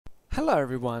Hello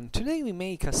everyone, today we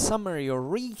make a summary or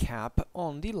recap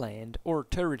on the land or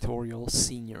territorial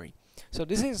seigneury. So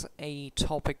this is a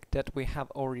topic that we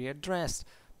have already addressed.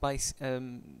 By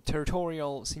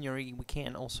territorial seigneury we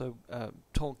can also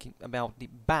talk about the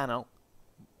Banal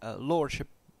lordship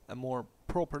more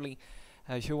properly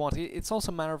if you want. It's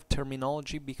also a matter of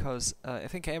terminology because I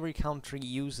think every country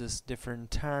uses different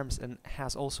terms and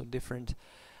has also different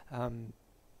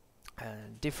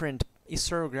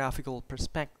historiographical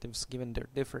perspectives given their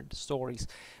different stories,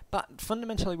 but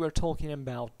fundamentally we're talking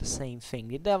about the same thing: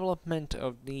 the development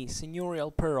of the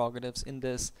seigniorial prerogatives in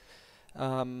this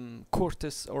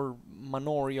courtis or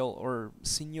manorial or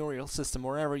seigniorial system,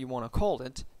 whatever you want to call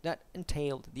it, that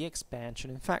entailed the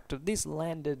expansion, in fact, of this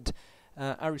landed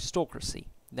aristocracy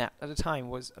that at the time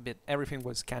was a bit, everything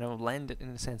was kind of landed in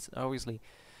a sense. Obviously,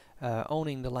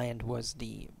 owning the land was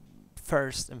the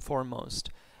first and foremost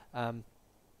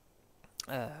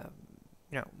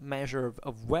measure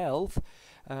of wealth,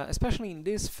 especially in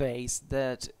this phase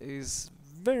that is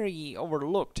very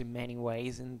overlooked in many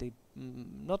ways in the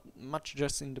not much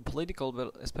just in the political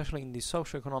but especially in the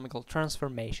socio-economical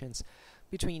transformations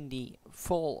between the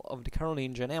fall of the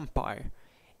Carolingian Empire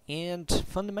and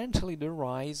fundamentally the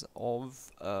rise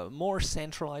of more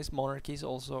centralized monarchies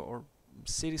also, or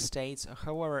city-states, or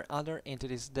however other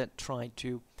entities that try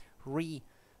to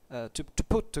to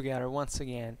put together once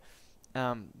again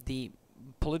the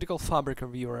political fabric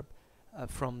of Europe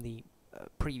from the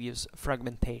previous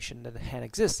fragmentation that had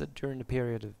existed during the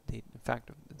period of the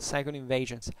second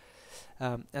invasions,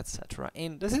 etc.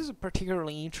 And this is a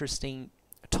particularly interesting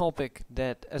topic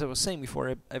that, as I was saying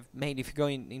before, I've made. If you go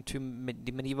into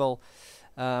the medieval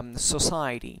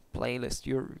society playlist,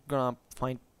 you're gonna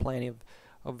find plenty of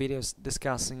videos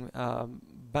discussing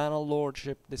Banal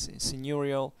lordship, this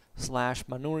seigniorial /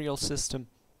 manorial system,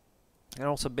 and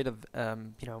also a bit of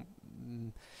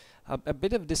a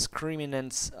bit of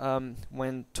discriminants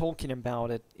when talking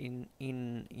about it in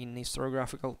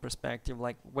historiographical perspective,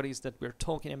 like what is that we're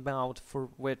talking about, for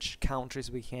which countries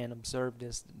we can observe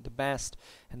this the best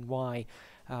and why,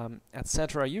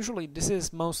 etc. Usually this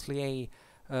is mostly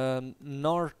a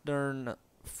northern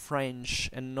French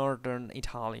and northern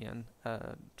Italian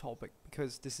topic,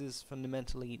 because this is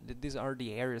fundamentally these are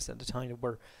the areas at the time that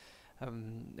were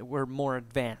more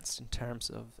advanced in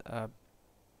terms of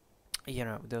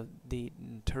the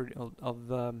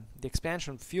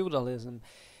expansion of feudalism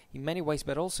in many ways,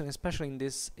 but also especially in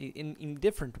this in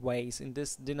different ways in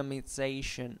this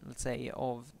dynamization, let's say,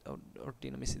 or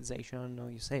dynamization, I don't know how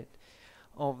you say it,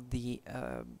 of the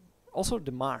also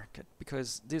the market,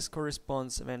 because this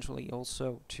corresponds eventually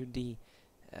also to the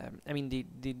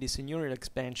the seigniorial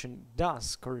expansion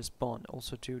does correspond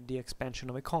also to the expansion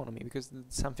of economy, because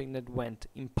it's something that went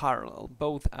in parallel,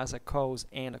 both as a cause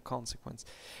and a consequence,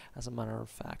 as a matter of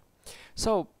fact.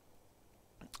 So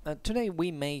today we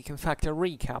make, in fact, a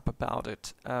recap about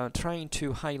it, trying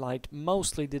to highlight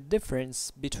mostly the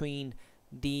difference between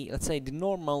the, let's say, the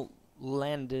normal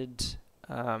landed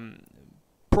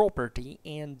property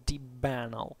and the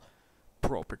banal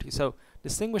property. So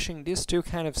distinguishing these two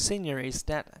kind of seigneuries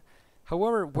that,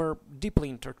 however, were deeply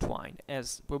intertwined.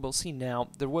 As we will see now,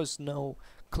 there was no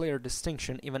clear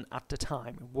distinction even at the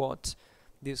time what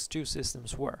these two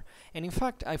systems were. And in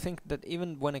fact, I think that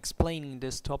even when explaining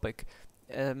this topic,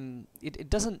 it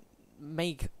doesn't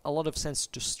make a lot of sense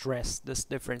to stress this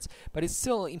difference, but it's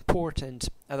still important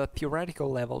at a theoretical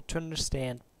level to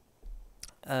understand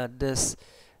this,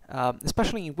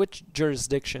 especially in which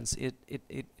jurisdictions it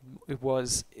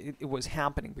was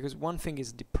happening, because one thing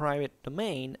is the private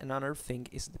domain, another thing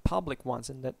is the public ones,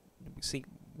 and that we see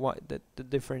what the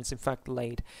difference in fact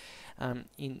laid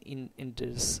in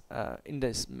this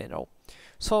middle.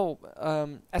 So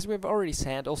as we've already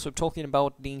said, also talking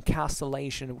about the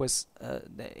encastellation was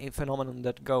a phenomenon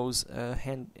that goes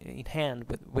hand in hand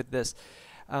with this.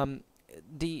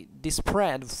 The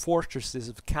spread of fortresses,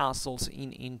 of castles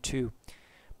into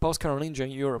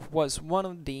Post-Carolingian Europe was one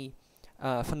of the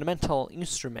fundamental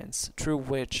instruments through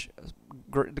which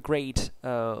the great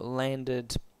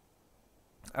landed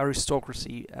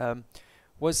aristocracy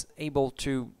was able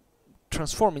to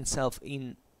transform itself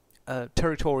in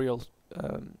territorial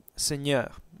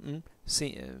seigneur,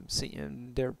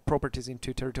 their properties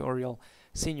into territorial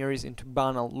seigneuries, into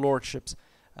banal lordships,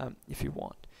 if you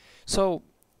want. So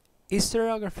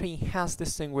historiography has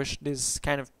distinguished these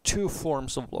kind of two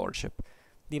forms of lordship: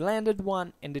 the landed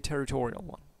one and the territorial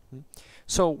one.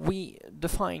 So we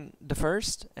define the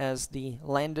first as the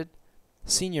landed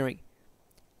seigneury,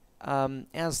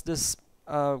 as this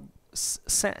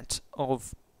set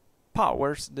of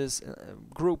powers, this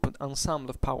group, ensemble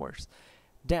of powers,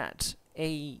 that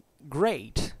a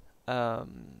great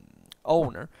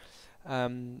owner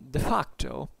de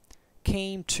facto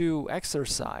came to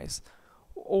exercise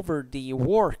over the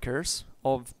workers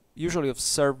of usually of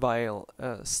servile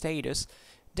status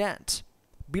that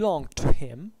belonged to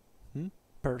him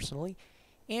personally,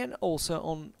 and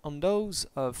also on those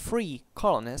free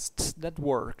colonists that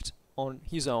worked on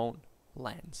his own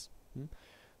lands.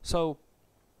 So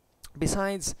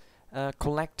besides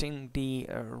collecting the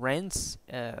rents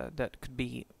that could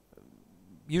be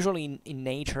usually in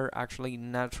nature, actually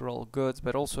natural goods,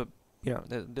 but also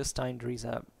this time there is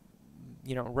a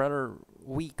rather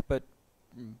weak but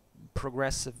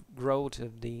progressive growth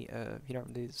of the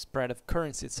the spread of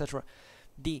currency, etc.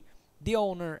 The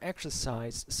owner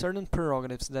exercised certain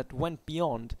prerogatives that went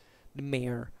beyond the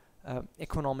mere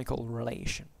economical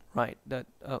relation, right? That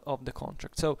of the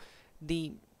contract. So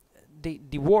the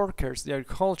workers, the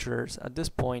agriculturists at this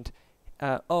point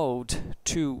owed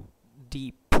to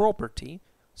the property,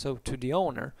 so to the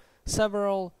owner,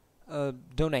 several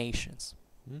donations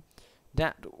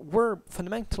that were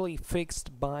fundamentally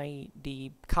fixed by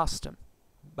the custom,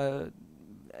 by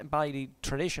the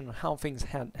tradition of how things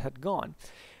had gone,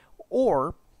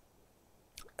 or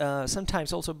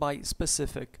sometimes also by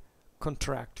specific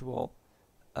contractual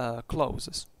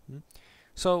clauses.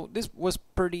 So this was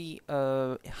pretty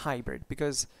hybrid,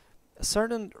 because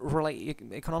certain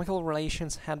economical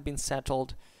relations had been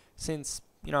settled since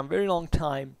a very long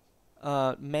time.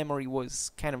 Memory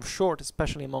was kind of short,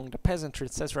 especially among the peasantry,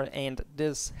 etc., and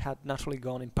this had naturally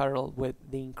gone in parallel with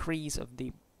the increase of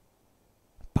the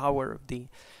power of the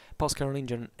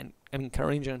Post-Carolingian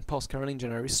Carolingian and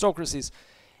Post-Carolingian aristocracies,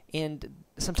 and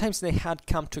sometimes they had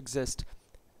come to exist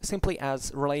simply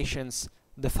as relations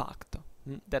de facto,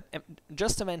 that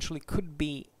just eventually could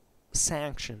be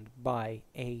sanctioned by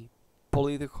a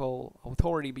political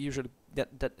authority, but usually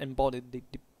that embodied the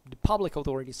public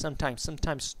authority,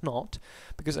 sometimes not,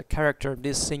 because a character of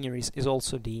these seigniories is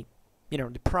also the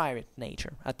the private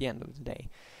nature at the end of the day.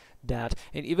 That,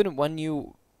 and even when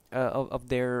you of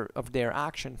their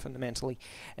action fundamentally,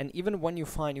 and even when you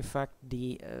find in fact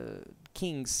the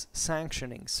kings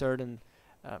sanctioning certain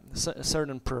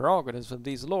prerogatives of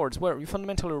these lords, where you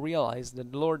fundamentally realize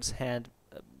that the lords had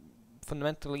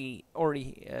fundamentally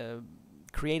already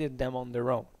created them on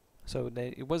their own. So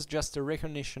it was just a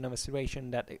recognition of a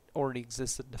situation that already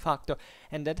existed de facto,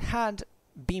 and that had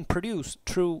been produced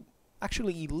through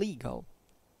actually illegal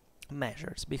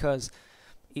measures, because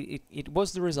it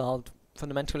was the result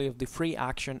fundamentally of the free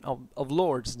action of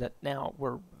lords that now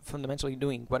were fundamentally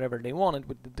doing whatever they wanted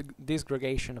with the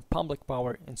disgregation of public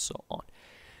power and so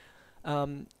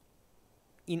on.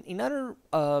 In other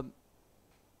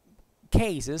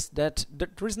cases that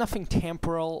there is nothing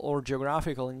temporal or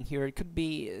geographical in here. It could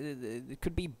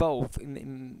be both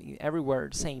in everywhere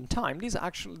at the same time.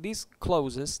 These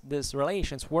clauses, these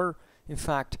relations, were in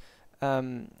fact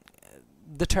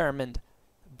determined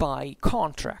by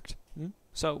contract.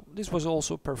 So this was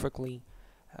also perfectly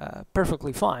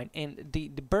fine. And the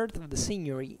birth of the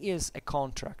seigniory is a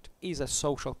contract, is a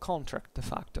social contract de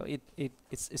facto.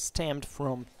 It's stemmed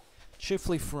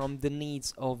chiefly from the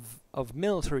needs of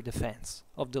military defense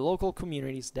of the local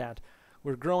communities that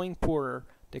were growing poorer.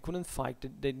 They couldn't fight,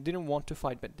 they didn't want to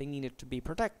fight, but they needed to be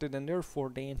protected, and therefore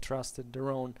they entrusted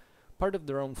part of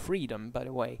their own freedom, by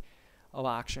the way, of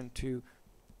action to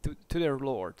their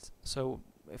lords. So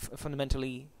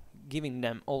fundamentally giving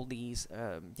them all these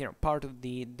part of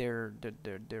their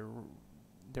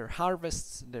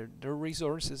harvests, their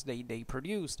resources they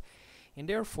produced, and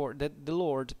therefore that the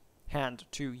lord had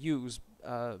to use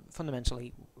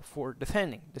fundamentally for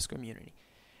defending this community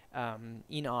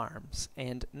in arms.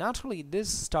 And naturally this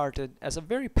started as a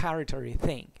very parity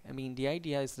thing. I mean, the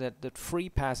idea is that free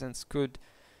peasants could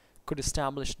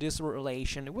establish this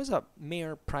relation. It was a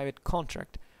mere private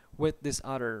contract with this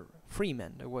other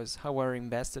freeman that was, however,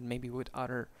 invested maybe with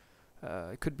other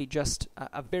it could be just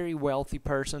a very wealthy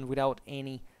person without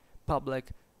any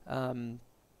public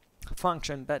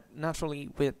function, but naturally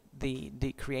with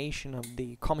the creation of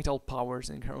the comital powers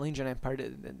in the Carolingian Empire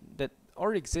that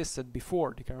already existed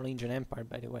before the Carolingian Empire,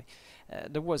 by the way,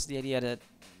 there was the idea that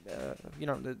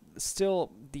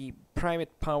still the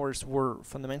private powers were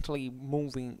fundamentally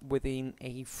moving within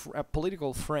a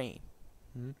political frame.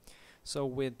 So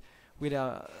with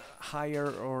a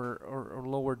higher or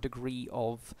lower degree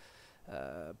of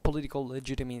political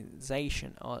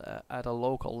legitimization at a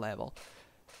local level.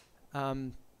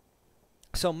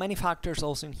 So many factors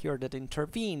also in here that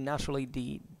intervene. Naturally,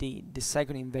 the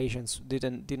second invasions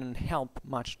didn't help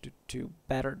much to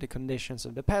better the conditions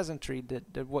of the peasantry.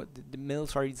 What the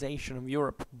militarization of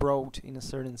Europe brought, in a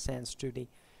certain sense, to the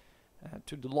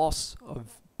loss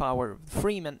of power of the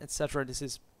freemen, etc. This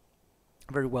is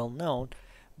very well known,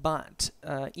 but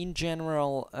in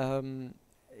general,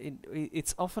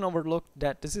 it's often overlooked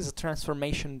that this is a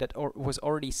transformation that was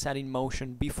already set in motion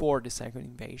before the second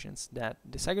invasions, that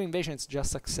the second invasions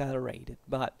just accelerated,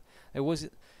 but it was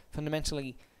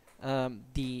fundamentally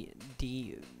the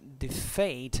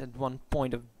fate at one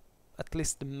point of at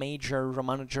least the major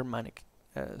Romano-Germanic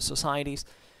societies,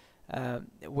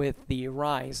 with the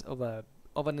rise of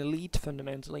an elite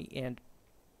fundamentally,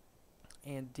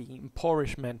 and the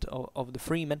impoverishment of the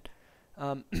freemen.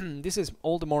 This is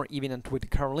all the more evident with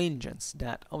the Carolingians,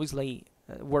 that obviously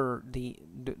were the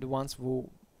ones who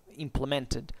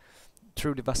implemented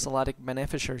through the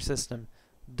Vassalatic-Beneficiary system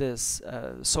this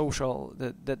social,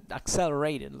 that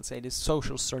accelerated, let's say, this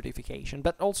social certification.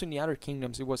 But also in the other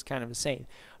kingdoms it was kind of the same.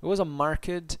 It was a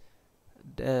marked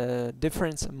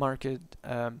difference, a marked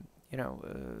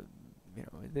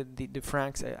the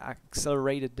Franks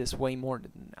accelerated this way more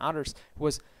than others. It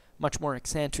was much more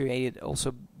accentuated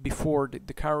also before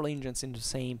the Carolingians in the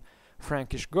same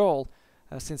Frankish goal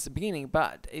since the beginning,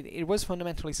 but it was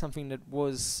fundamentally something that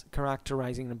was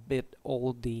characterizing a bit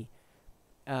all the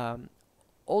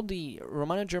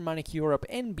Romano-Germanic Europe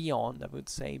and beyond, I would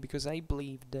say, because I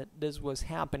believe that this was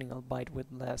happening, albeit with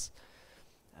less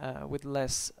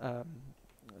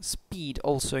speed,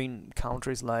 also in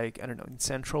countries like, I don't know, in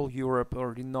Central Europe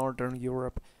or in Northern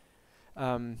Europe,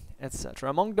 etc.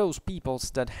 Among those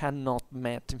peoples that had not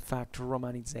met, in fact,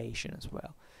 Romanization as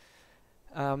well.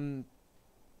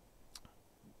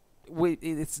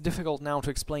 It's difficult now to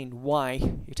explain why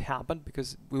it happened,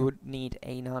 because we would need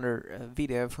another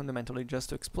video fundamentally just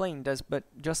to explain this, but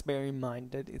just bear in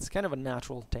mind that it's kind of a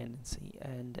natural tendency,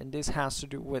 and this has to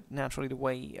do with naturally the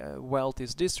way wealth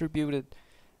is distributed,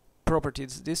 property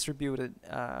is distributed,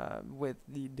 with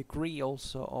the degree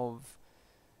also of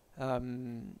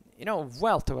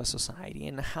wealth of a society,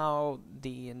 and how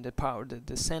the power,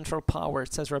 the central power,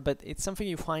 etc. But it's something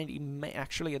you find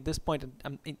actually at this point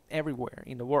everywhere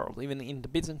in the world, even in the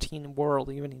Byzantine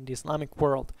world, even in the Islamic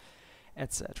world,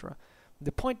 etc.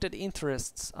 The point that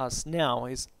interests us now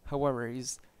is, however,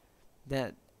 is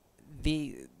that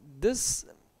this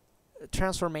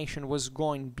transformation was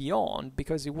going beyond,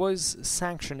 because it was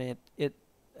sanctioned. It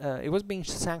was being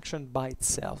sanctioned by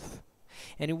itself,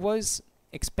 and it was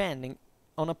expanding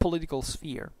on a political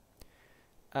sphere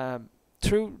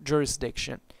through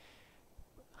jurisdiction.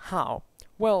 How?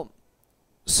 Well,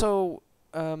 so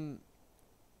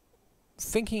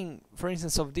thinking, for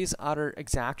instance, of these other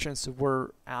exactions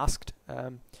were asked.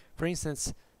 For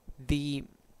instance, these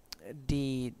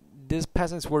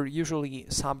peasants were usually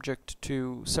subject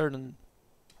to certain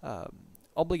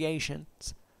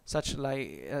obligations, such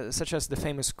as the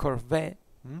famous corvée.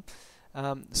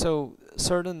 So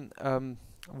certain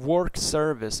work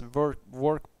services,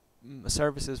 work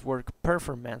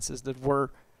performances that were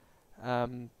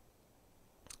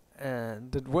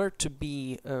to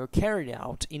be carried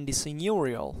out in the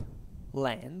seigniorial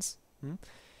lands, and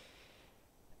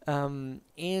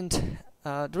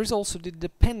there is also the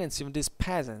dependency of these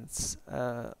peasants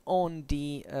on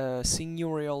the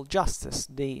seigniorial justice,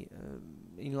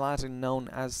 in Latin known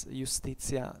as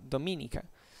Justitia Dominica.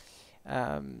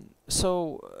 In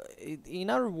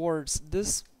other words,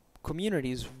 these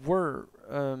communities were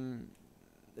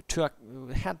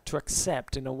had to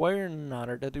accept in a way or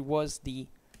another that it was the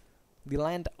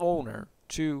landowner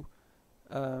to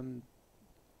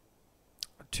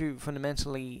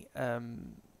fundamentally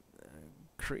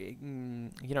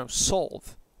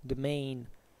solve the main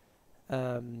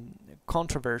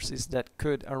controversies that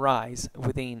could arise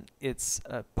within its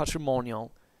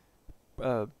patrimonial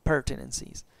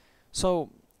pertinencies. So,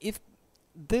 if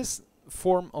this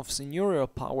form of seigniorial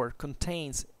power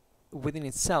contains within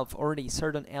itself already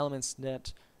certain elements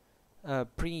that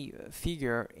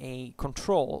prefigure a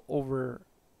control over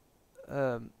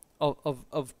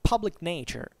of public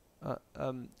nature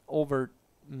over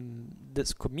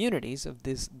these communities, of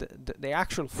the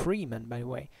actual freemen, by the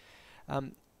way,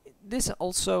 this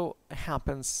also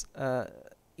happens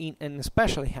and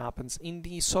especially happens in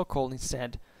the so-called,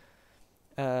 instead,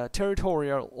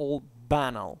 territorial or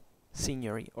banal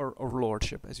seignory or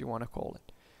lordship, as you want to call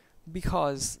it,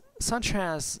 because such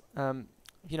as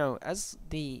as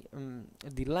the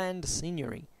land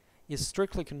seignory is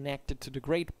strictly connected to the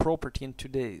great property and to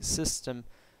the system,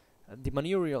 the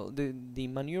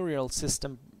manurial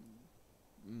system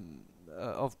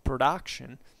of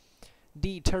production,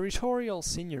 the territorial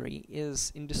seignory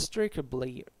is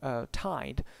inextricably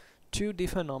tied to the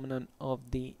phenomenon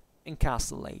of the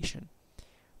encastellation,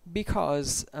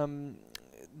 because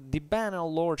the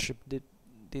banal lordship, the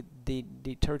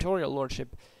territorial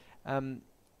lordship,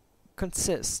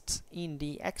 consists in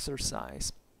the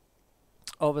exercise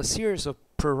of a series of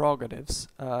prerogatives,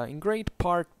 in great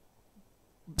part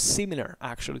similar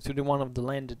actually to the one of the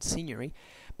landed seigneury,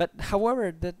 but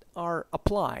however that are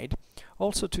applied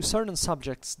also to certain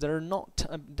subjects that are not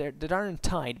that aren't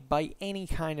tied by any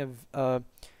kind of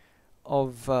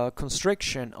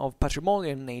constriction of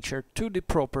patrimonial nature to the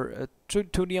proper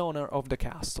to the owner of the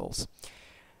castles.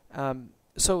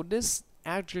 So this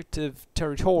adjective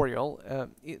territorial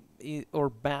or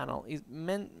banal is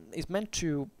meant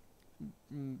to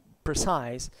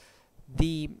precise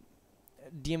the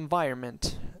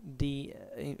environment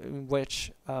in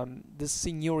which the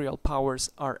seigniorial powers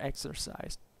are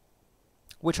exercised,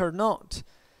 which are not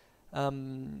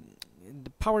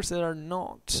the powers that are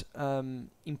not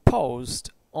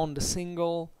imposed on the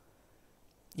single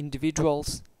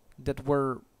individuals that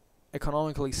were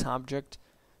economically subject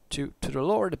to the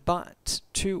lord, but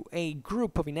to a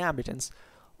group of inhabitants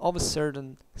of a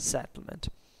certain settlement.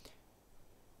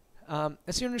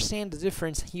 As you understand, the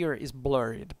difference here is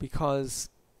blurred because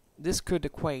this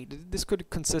could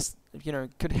consist,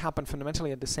 could happen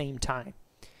fundamentally at the same time,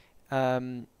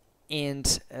 and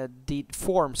the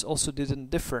forms also didn't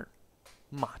differ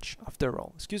much after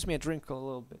all. Excuse me, I drink a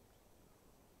little bit.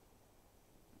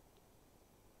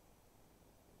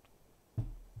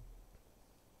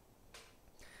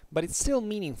 But it's still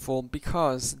meaningful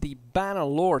because the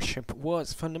banal lordship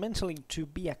was fundamentally to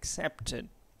be accepted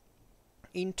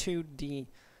into the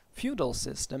feudal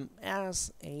system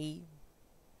as a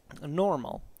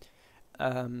normal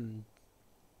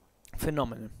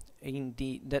phenomenon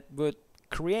that would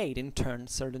create in turn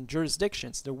certain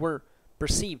jurisdictions that were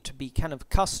perceived to be kind of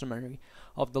customary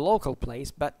of the local place,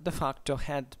 but de facto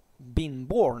had been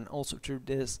born also through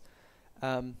this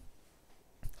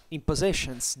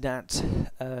impositions that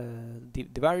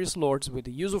the various lords with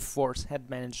the use of force had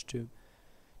managed to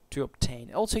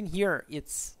obtain. Also in here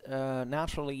it's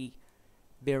naturally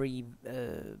very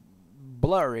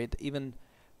blurred even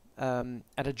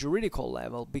at a juridical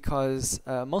level, because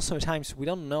most of the times we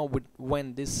don't know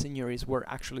when these seigneuries were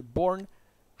actually born,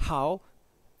 how.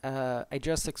 I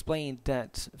just explained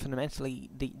that fundamentally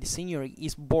the seigneury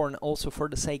is born also for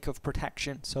the sake of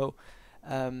protection, so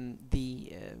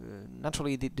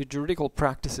naturally the juridical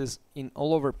practices in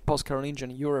all over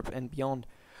post-Carolingian Europe and beyond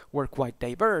were quite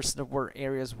diverse. There were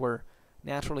areas where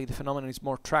naturally the phenomenon is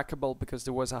more trackable because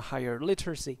there was a higher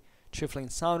literacy, chiefly in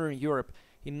southern Europe.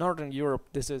 In northern Europe,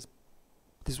 this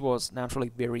was naturally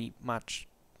very much,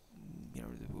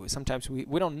 sometimes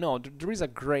we don't know. There is a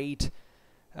great,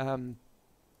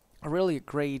 really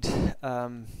great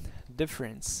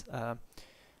difference, a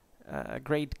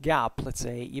great gap, let's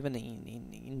say, even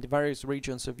in the various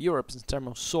regions of Europe in terms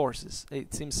of sources.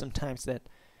 It seems sometimes that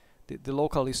the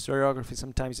local historiography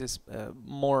sometimes is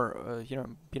more,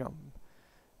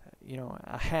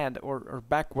 ahead or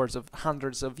backwards of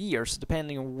hundreds of years,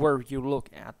 depending on where you look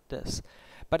at this.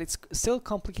 But it's still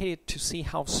complicated to see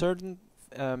how certain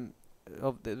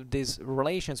of these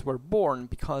relations were born,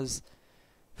 because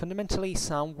fundamentally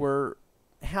some were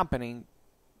happening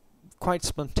quite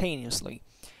spontaneously,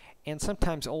 and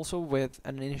sometimes also with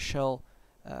an initial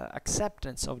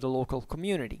acceptance of the local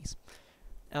communities.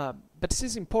 But this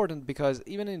is important because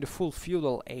even in the full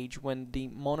feudal age, when the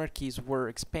monarchies were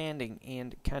expanding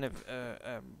and kind of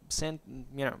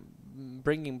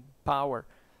bringing power,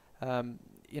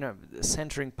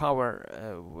 centering power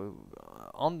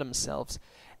on themselves,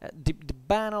 the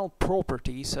banal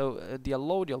property, so the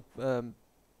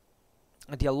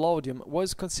allodium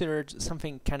was considered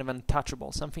something kind of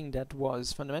untouchable, something that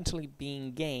was fundamentally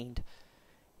being gained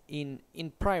in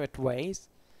private ways,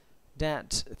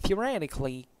 that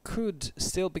theoretically could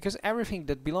still, because everything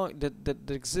that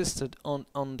that existed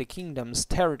on the kingdom's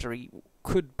territory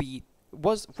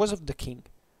was of the king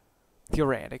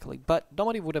theoretically, but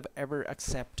nobody would have ever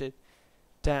accepted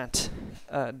that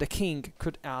the king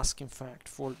could ask in fact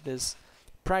for this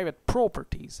private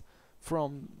properties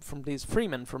from these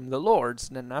freemen, from the lords,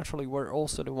 that naturally were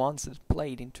also the ones that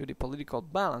played into the political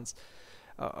balance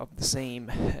of the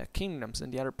same kingdoms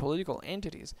and the other political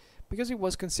entities, because it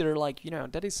was considered like,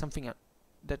 that is something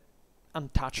that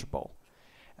untouchable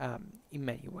in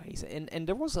many ways, and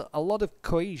there was a lot of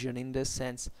cohesion in this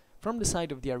sense from the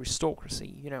side of the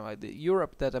aristocracy. The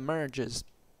Europe that emerges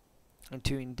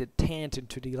in the 10th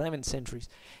into the 11th centuries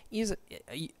is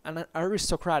an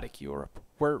aristocratic Europe,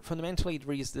 where fundamentally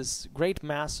there is this great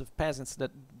mass of peasants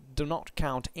that do not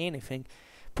count anything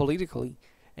politically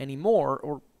anymore,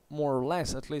 or more or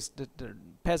less, at least the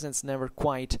peasants never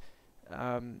quite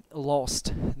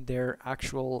lost their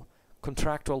actual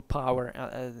contractual power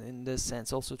in this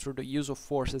sense, also through the use of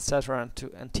force, etc.,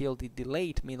 until the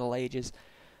late Middle Ages.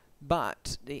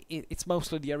 But it's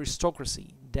mostly the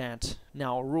aristocracy that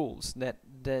now rules, that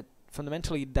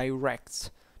fundamentally directs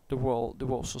the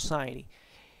world society,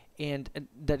 and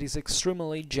that is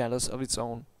extremely jealous of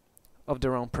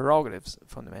their own prerogatives,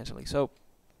 fundamentally. So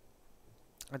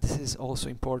this is also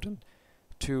important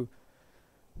to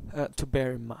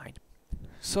bear in mind.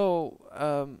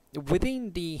 So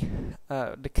within the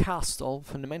castle,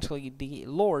 fundamentally, the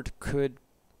lord could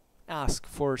ask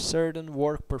for certain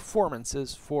work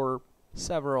performances for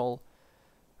several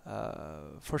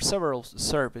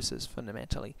services,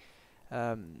 fundamentally.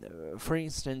 For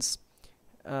instance,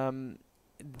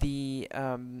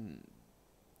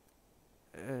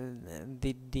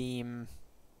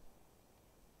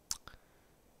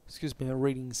 excuse me, I'm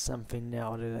reading something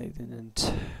now that I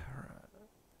didn't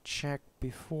check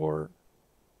before.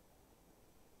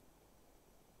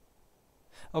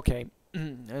 Okay,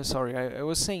 sorry, I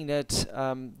was saying that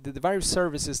the various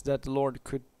services that the lord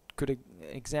could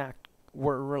exact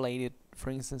were related, for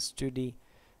instance, to the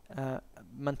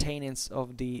maintenance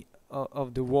of the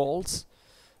walls,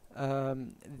 of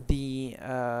the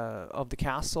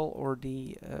castle, or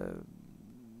the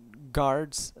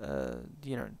guards,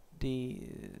 you know,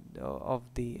 of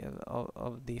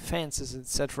the fences,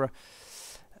 etc.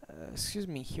 Excuse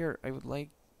me, here I'm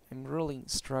really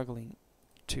struggling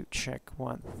to check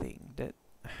one thing. That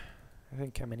I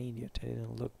think I'm an idiot. I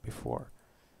didn't look before.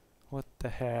 What the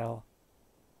hell?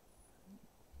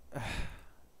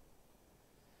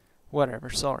 Whatever,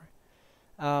 sorry.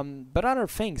 But other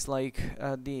things like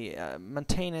the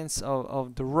maintenance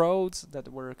of the roads that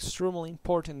were extremely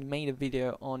important. Made a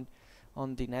video on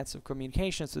the nets of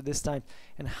communications at this time,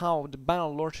 and how the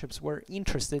Banal lordships were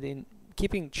interested in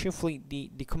keeping chiefly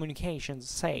the communications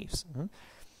safe,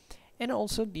 and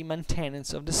also the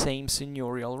maintenance of the same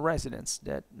seigniorial residence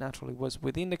that naturally was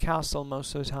within the castle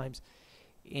most of the times,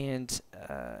 and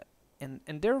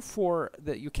therefore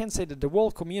you can say that the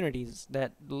whole communities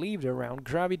that lived around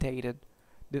gravitated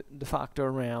de facto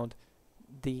around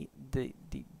the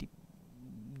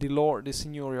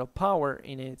seigniorial power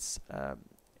in its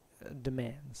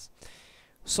demands.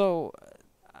 So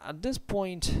at this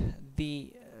point,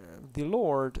 the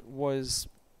lord was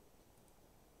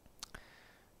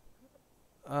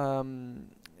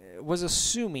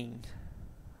assuming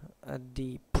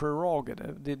the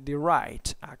prerogative, the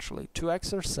right actually to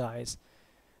exercise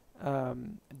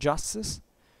justice,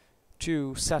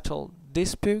 to settle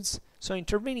disputes, so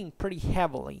intervening pretty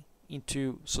heavily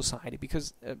into society,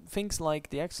 because things like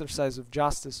the exercise of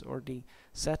justice or the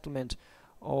settlement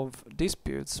of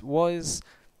disputes was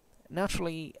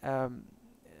naturally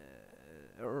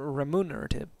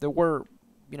remunerative. There were,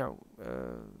 you know,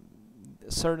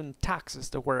 certain taxes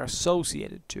that were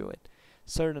associated to it,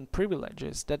 certain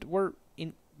privileges that were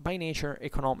by nature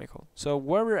economical. So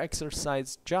whoever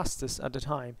exercised justice at the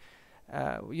time,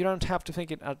 you don't have to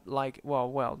think it like,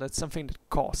 well, that's something that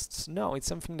costs. No, it's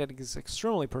something that is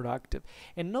extremely productive,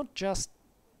 and not just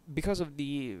because of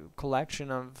the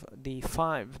collection of the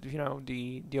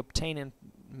the obtainment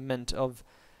of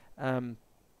the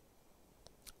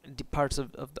parts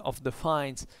of the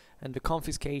fines and the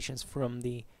confiscations from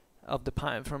the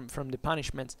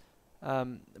punishments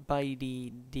by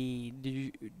the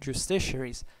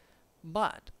justiciaries,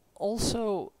 but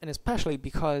also and especially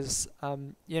because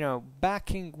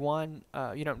backing one,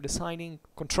 deciding,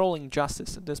 controlling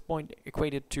justice at this point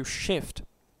equated to shift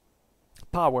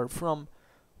power from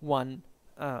one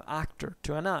actor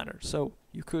to another. So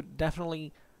you could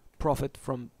definitely profit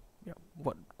from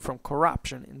from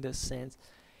corruption in this sense,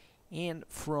 and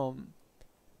from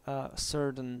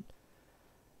certain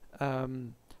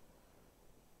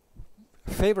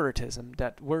favoritism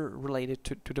that were related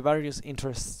to the various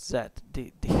interests that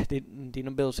the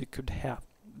nobility could have.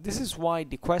 This is why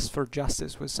the quest for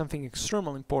justice was something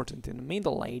extremely important in the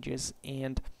Middle Ages,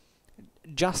 and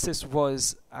justice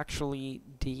was actually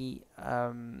the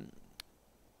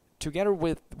together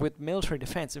with military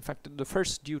defense, in fact, the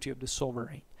first duty of the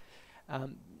sovereign,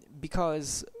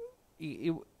 because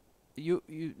you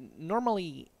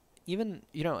normally, even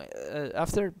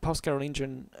after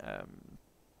Post-Carolingian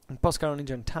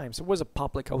times, there was a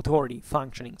public authority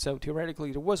functioning. So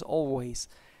theoretically, there was always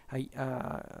a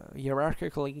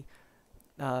hierarchically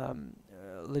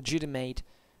legitimate,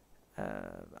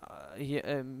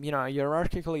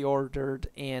 hierarchically ordered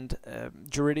and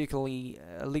juridically,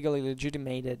 legally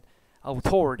legitimated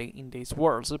authority in these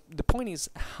worlds. So the point is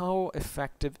how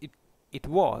effective it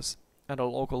was at a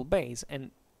local base,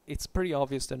 and it's pretty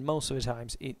obvious that most of the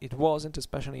times it wasn't,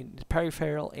 especially in the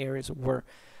peripheral areas where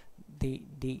the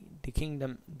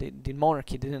kingdom, the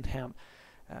monarchy didn't have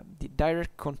the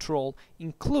direct control,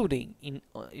 including in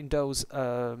those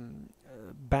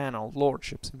banal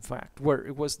lordships, in fact, where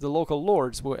it was the local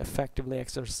lords who effectively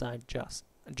exercised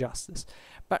justice.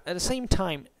 But at the same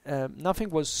time, nothing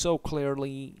was so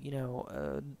clearly,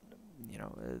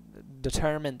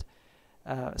 determined,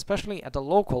 especially at the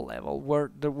local level,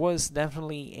 where there was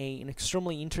definitely an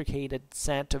extremely intricate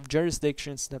set of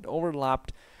jurisdictions that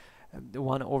overlapped the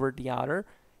one over the other,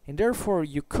 and therefore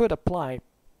you could apply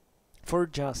for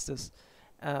justice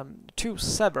to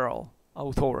several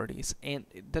authorities, and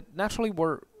that naturally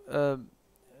were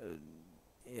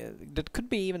that could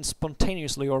be even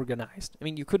spontaneously organized. I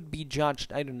mean, you could be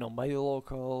judged, I don't know, by the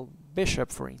local bishop,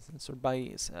 for instance, or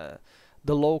by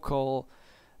the local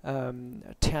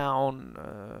town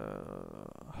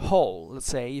hall, let's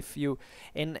say. If you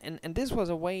and this was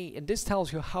a way, and this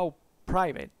tells you how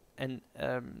private and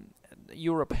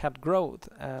Europe had growth,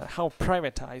 how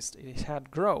privatized it had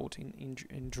growth in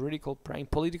juridical, in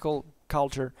political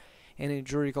culture, and in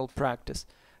juridical practice,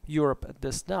 Europe at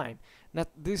this time. Now,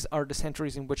 these are the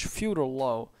centuries in which feudal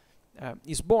law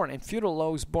is born, and feudal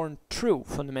law is born through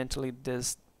fundamentally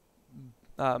this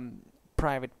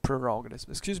private prerogatives.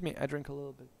 Excuse me, I drink a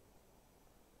little bit.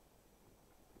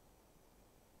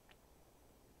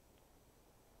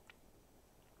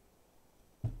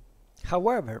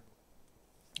 However,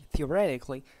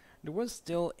 theoretically, there was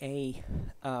still a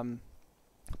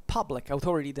public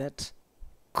authority that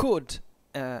could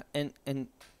and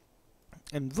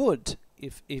would,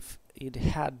 if it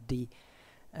had the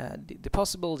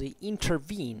possibility,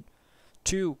 intervene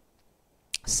to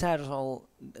settle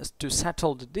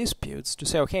the disputes. To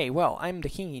say, okay, well, I'm the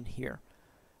king in here.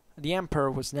 The emperor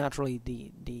was naturally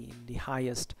the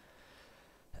highest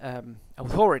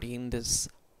authority in this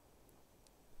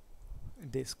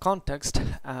context,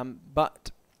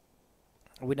 but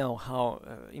we know how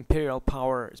imperial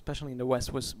power, especially in the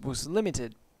West, was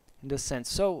limited in this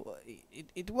sense. So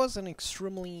it was an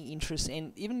extremely interesting,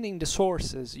 and even in the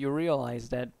sources you realize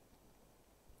that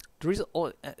there is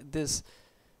this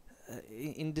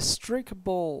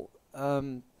indestructible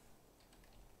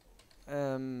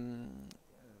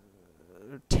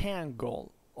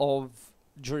tangle of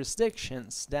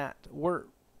jurisdictions that were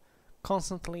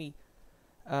constantly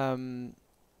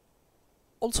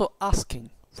also asking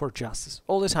for justice.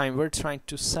 All the time we're trying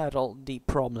to settle the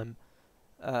problem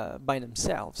by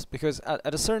themselves, because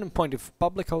at a certain point, if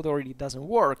public authority doesn't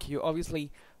work, you obviously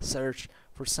search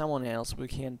for someone else who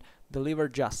can deliver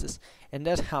justice, and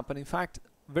that happened, in fact,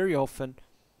 very often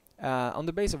on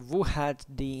the basis of who had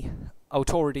the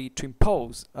authority to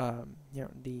impose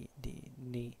the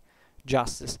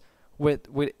justice with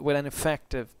an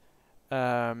effective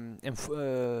to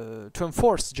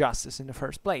enforce justice in the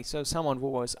first place. So someone who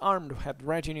was armed, who had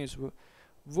retinues,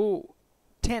 who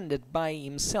tended by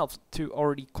himself to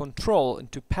already control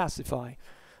and to pacify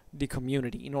the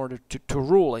community in order to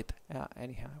rule it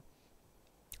anyhow.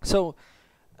 So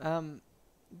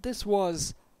this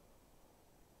was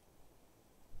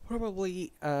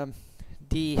probably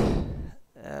the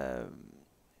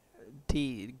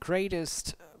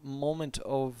greatest moment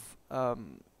of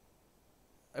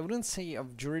I wouldn't say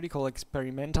of juridical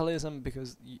experimentalism,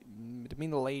 because the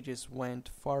Middle Ages went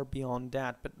far beyond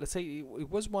that, but let's say it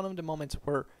was one of the moments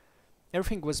where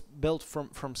everything was built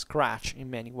from scratch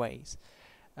in many ways,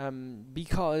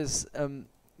 because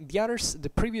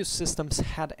the previous systems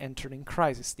had entered in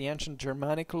crisis. The ancient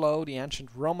Germanic law, the ancient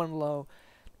Roman law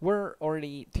were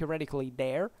already theoretically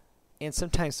there, and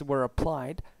sometimes they were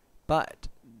applied, but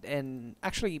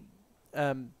actually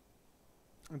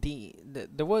they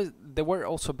were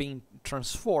also being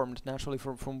transformed naturally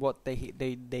from what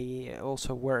they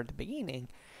also were at the beginning,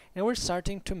 and we're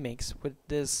starting to mix with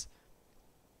this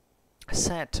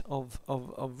set of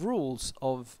rules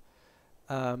of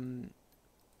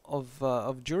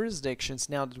jurisdictions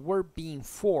now that were being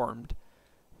formed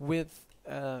with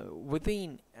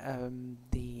within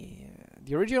the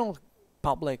original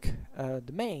public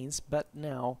domains, but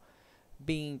now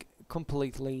being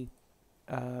completely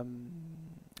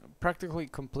practically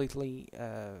completely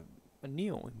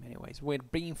new in many ways. We're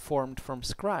being formed from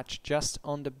scratch just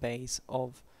on the base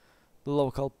of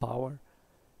local power,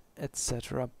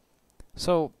 etc.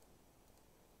 So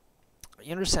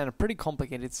you understand, a pretty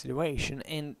complicated situation,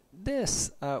 and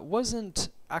this wasn't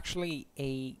actually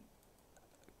a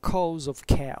cause of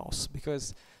chaos,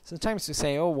 because sometimes you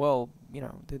say, oh well,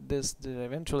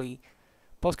 eventually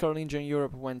post-Carolingian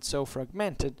Europe went so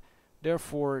fragmented,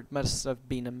 therefore it must have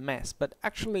been a mess. But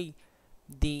actually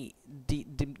the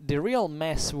real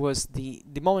mess was the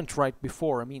moment right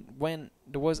before. I mean, when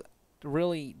there was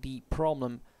really the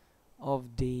problem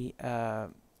of the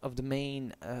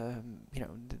main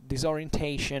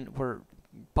disorientation where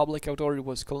public authority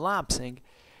was collapsing,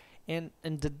 and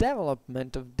the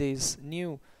development of this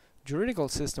new juridical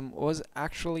system was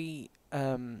actually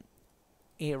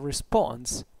a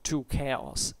response to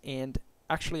chaos, and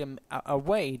actually a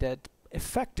way that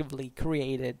effectively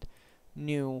created a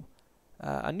new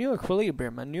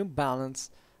equilibrium, a new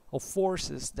balance of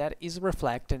forces that is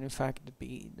reflected, in fact, at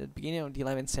the beginning of the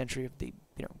 11th century, of the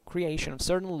creation of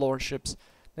certain lordships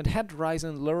that had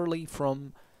risen literally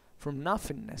from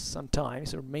nothingness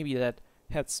sometimes, or maybe that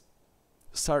had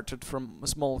started from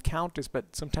small counties,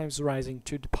 but sometimes rising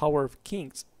to the power of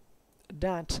kings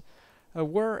that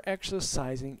were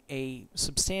exercising a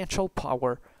substantial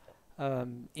power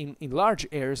in large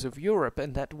areas of Europe,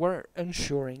 and that were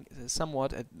ensuring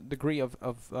somewhat a degree of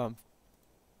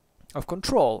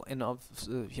control and of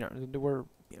there were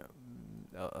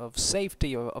of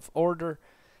safety, of order,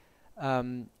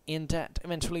 and that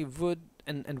eventually would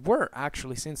and were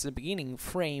actually since the beginning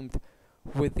framed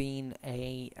within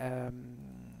a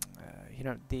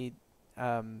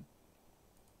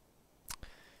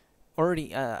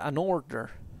already an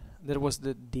order that was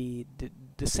the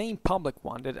same public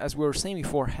one that, as we were saying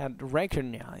before, had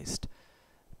recognized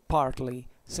partly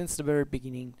since the very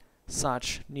beginning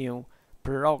such new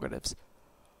prerogatives.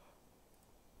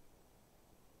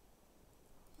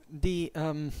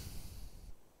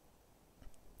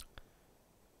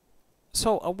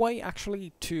 So a way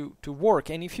actually to work,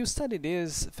 and if you study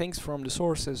these things from the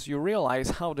sources, you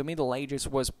realize how the Middle Ages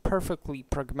was perfectly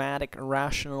pragmatic,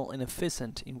 rational, and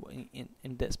efficient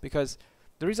in this, because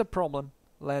there is a problem.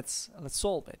 Let's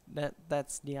solve it.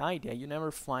 That's the idea. You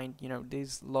never find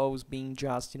these laws being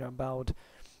just about.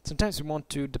 Sometimes we want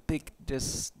to depict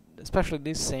this, especially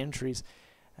these centuries,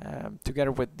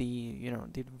 together with the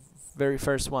very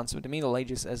first ones of the Middle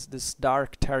Ages, as this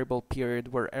dark, terrible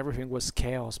period where everything was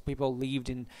chaos. People lived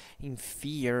in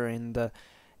fear and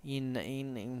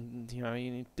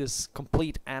in this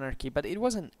complete anarchy. But it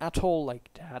wasn't at all like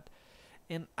that.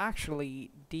 And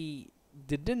actually, the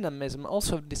dynamism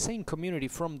also of the same community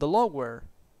from the lower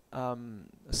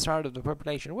start of the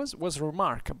population was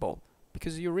remarkable,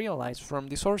 because you realize from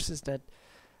the sources that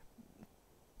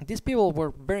these people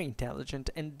were very intelligent,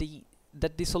 and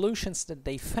that the solutions that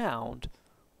they found,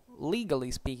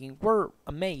 legally speaking, were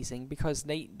amazing, because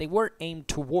they were aimed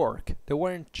to work. They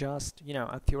weren't just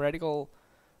a theoretical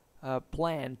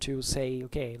plan to say,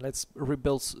 okay, let's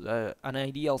rebuild an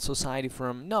ideal society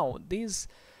from. No, these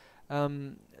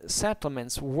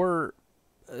settlements were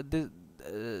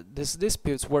these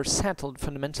disputes were settled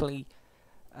fundamentally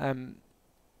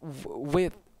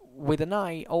with an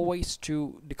eye always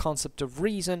to the concept of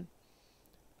reason,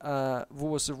 what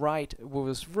was right, what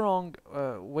was wrong,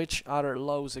 which other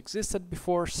laws existed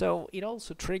before. So it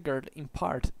also triggered in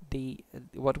part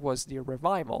what was the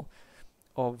revival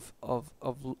of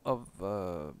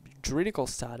juridical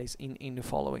studies in the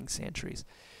following centuries.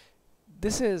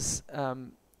 This is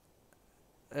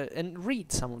and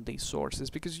read some of these sources,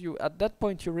 because you at that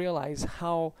point you realize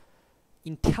how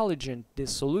intelligent these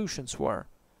solutions were.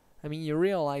 I mean, you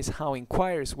realize how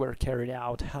inquiries were carried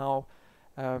out, how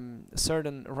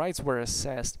certain rights were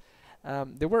assessed.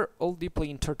 They were all deeply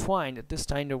intertwined. At this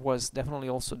time, there was definitely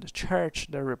also the church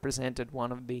that represented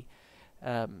one of the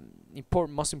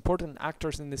most important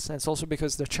actors in this sense, also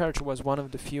because the church was one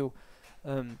of the few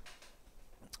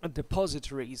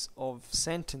depositories of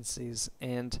sentences,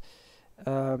 and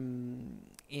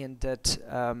that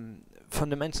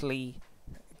fundamentally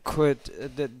could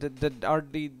that are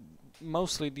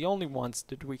mostly the only ones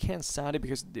that we can study,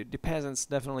 because the peasants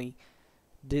definitely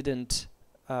didn't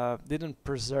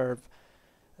preserve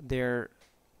their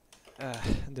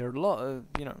law,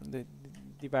 the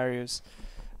various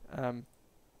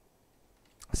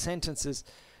sentences.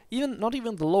 Not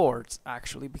even the lords,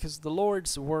 actually, because the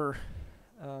lords were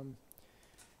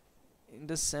in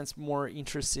this sense more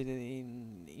interested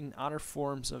in other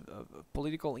forms of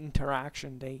political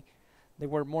interaction. They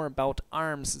were more about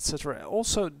arms, etc.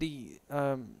 Also, the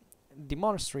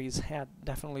monasteries had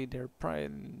definitely their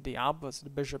the abbots, the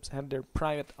bishops had their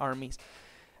private armies,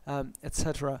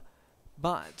 etc.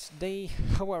 But they,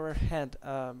 however, had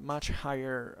much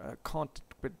higher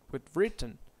contact with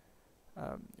written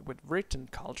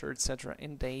culture, etc.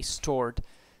 And they stored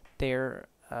their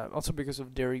also because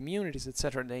of their immunities,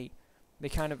 etc. They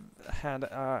kind of had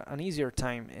an easier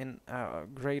time and a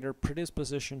greater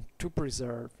predisposition to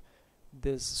preserve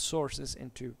these sources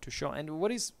and to show. And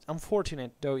what is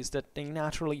unfortunate, though, is that they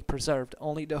naturally preserved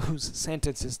only those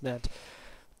sentences that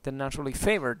naturally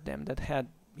favored them, that had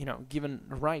given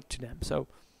right to them. So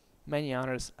many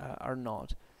others are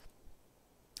not.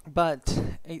 But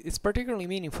it's particularly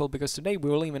meaningful because today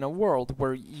we live in a world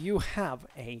where you have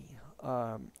a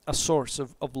source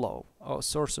of law, a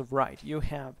source of right. You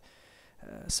have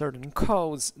certain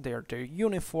codes, they're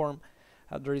uniform.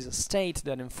 There is a state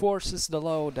that enforces the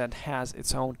law, that has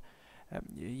its own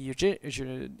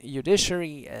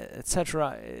judiciary,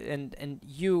 etc. And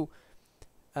you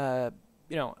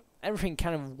know, everything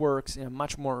kind of works in a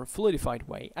much more fluidified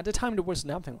way. At the time, there was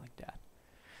nothing like that.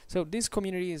 So these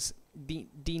communities, the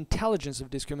intelligence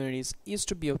of these communities is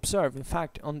to be observed, in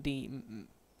fact, on the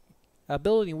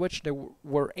ability in which they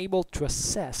were able to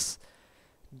assess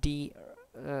the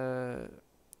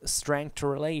strength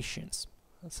relations,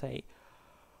 let's say.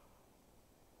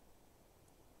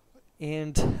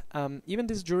 And even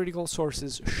these juridical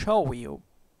sources show you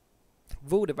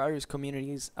who the various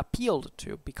communities appealed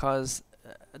to, because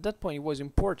at that point it was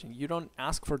important. You don't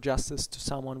ask for justice to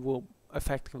someone who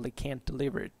effectively can't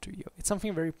deliver it to you. It's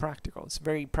something very practical. It's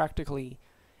very practically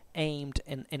aimed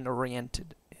and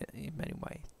oriented in many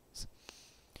ways.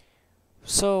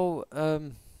 So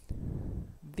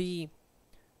the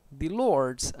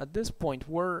lords at this point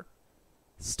were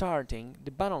starting,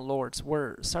 the Banal lords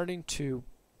were starting to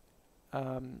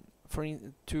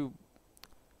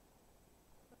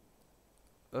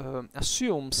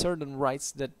assume certain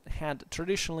rights that had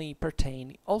traditionally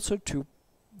pertained also to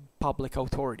public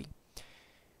authority.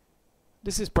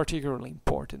 This is particularly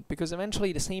important because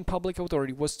eventually the same public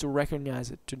authority was to recognize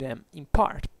it to them in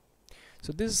part.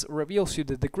 So this reveals you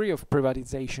the degree of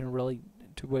privatization really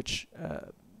to which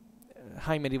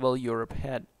high medieval Europe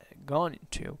had gone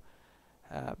into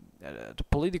at the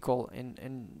political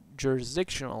and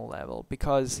jurisdictional level,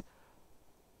 because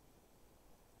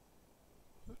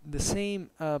the same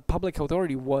public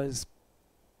authority was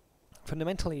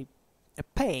fundamentally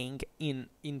paying in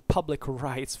public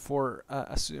rights for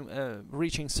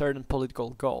reaching certain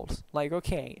political goals. Like,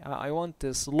 okay, I want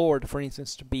this lord, for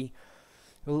instance, to be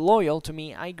loyal to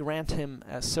me. I grant him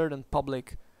a certain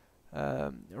public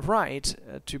right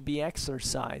to be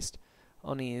exercised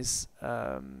on his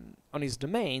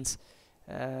domains,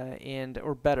 and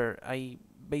or better, I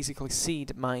basically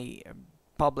cede my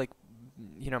public,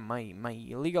 my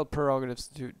legal prerogatives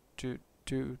to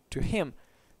him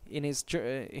in his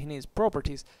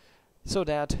properties, so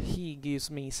that he gives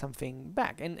me something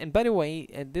back. And by the way,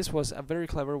 this was a very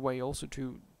clever way also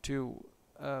to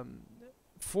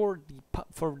for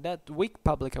that weak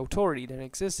public authority that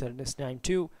existed at this time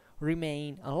to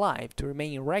remain alive, to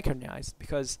remain recognized,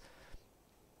 because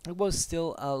it was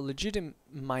still a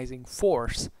legitimizing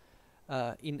force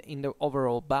in the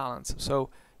overall balance. So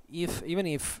even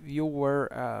if you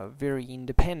were very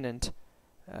independent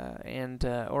and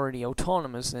already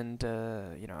autonomous and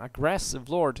aggressive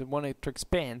lord who wanted to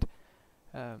expand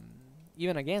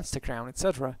even against the crown,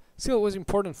 etc., still it was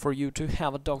important for you to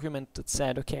have a document that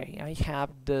said, okay, I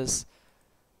have this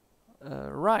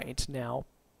right now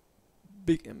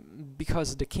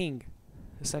because the king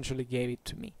essentially gave it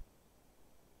to me.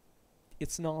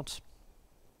 It's not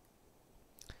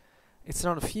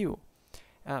a few,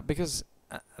 because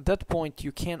at that point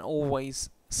you can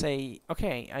always say,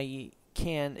 okay, I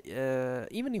can,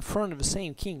 even in front of the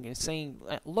same king, is saying,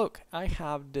 look, I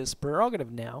have this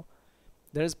prerogative now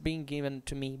that is being given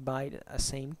to me by the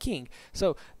same king.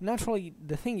 So naturally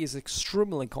the thing is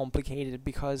extremely complicated,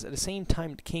 because at the same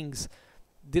time the kings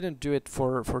didn't do it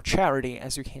for charity,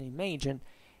 as you can imagine,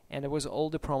 and there was all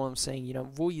the problems saying,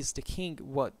 who is the king,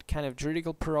 what kind of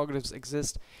juridical prerogatives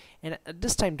exist, and at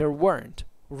this time there weren't.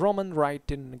 Roman right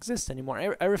didn't exist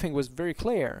anymore. Everything was very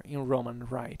clear in Roman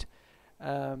right.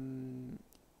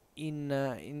 In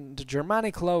the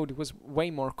Germanic law it was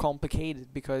way more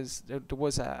complicated, because there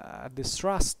was a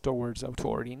distrust towards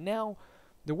authority. Now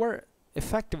there were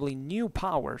effectively new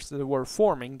powers that were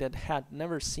forming that had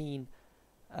never seen,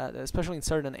 especially in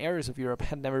certain areas of Europe,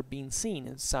 had never been seen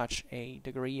in such a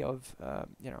degree of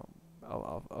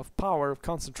power, of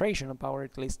concentration of power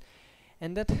at least,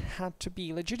 and that had to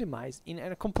be legitimized in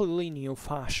a completely new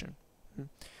fashion.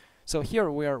 So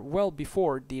here we are well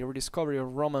before the rediscovery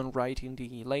of Roman right in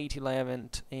the late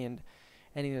 11th and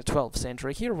in the 12th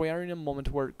century. Here we are in a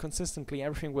moment where consistently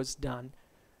everything was done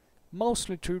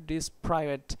mostly through these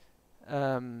private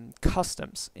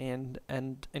customs and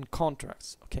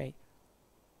contracts. Okay.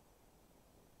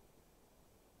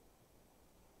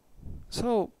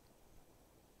 So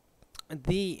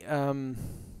the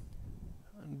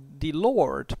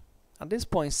lord at this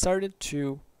point started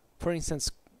to, for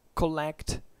instance,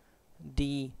 collect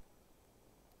the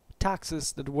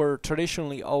taxes that were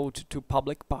traditionally owed to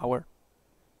public power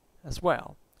as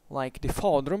well, like the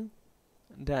fodrum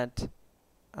that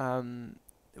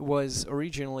was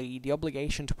originally the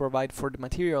obligation to provide for the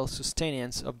material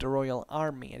sustenance of the royal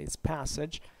army at its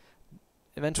passage,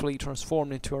 eventually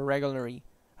transformed into a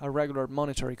regular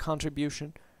monetary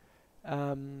contribution,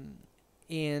 and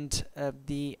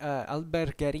the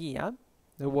albergeria,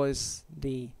 that was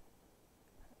the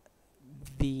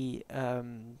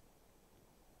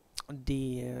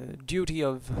duty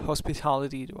of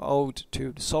hospitality owed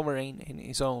to the sovereign and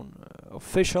his own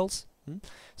officials,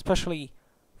 especially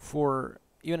for,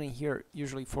 even in here,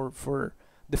 usually for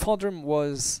the fodrum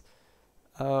was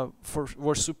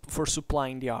for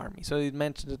supplying the army. So it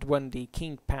meant that when the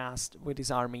king passed with his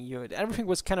army, everything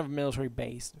was kind of military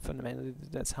based fundamentally.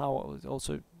 That's how it was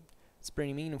also. It's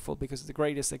pretty meaningful because the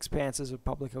greatest expanses of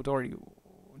public authority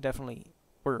definitely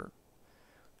were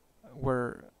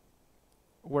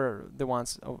the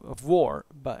ones of war,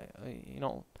 but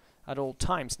at all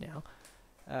times now.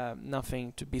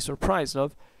 Nothing to be surprised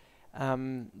of.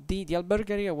 The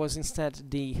albergeria was instead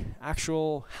the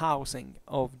actual housing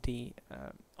of the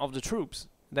troops.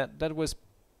 That was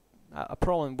a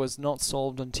problem was not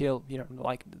solved until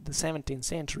like the 17th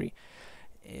century,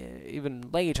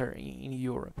 even later in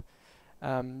Europe.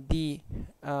 The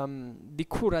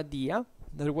curadia,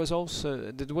 that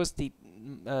was the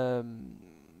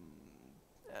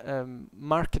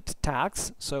market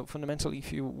tax. So fundamentally,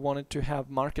 if you wanted to have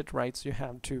market rights, you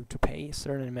have to pay a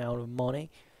certain amount of money.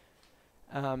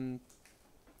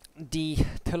 The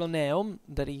teloneum,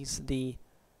 that is the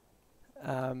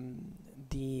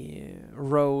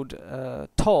road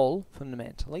toll,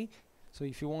 fundamentally. So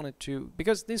if you wanted to,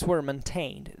 because these were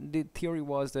maintained, the theory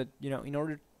was that in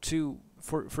order to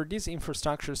for these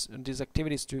infrastructures and these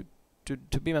activities to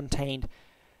be maintained,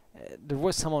 there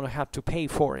was someone who had to pay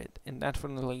for it, and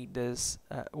definitely this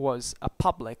was a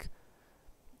public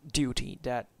duty.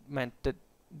 That meant that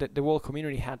the whole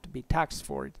community had to be taxed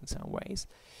for it in some ways.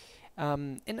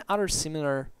 And other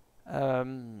similar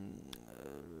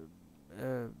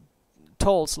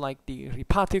tolls, like the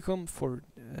ripaticum for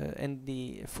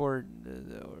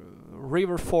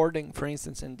river fording, for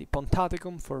instance, and the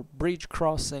pontaticum for bridge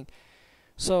crossing.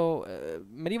 So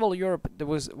medieval Europe, there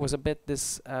was a bit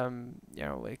this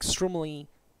extremely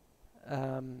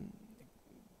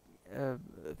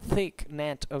thick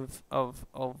net of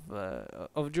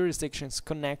jurisdictions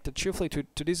connected chiefly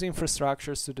to these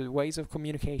infrastructures, to the ways of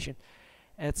communication,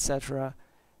 etc.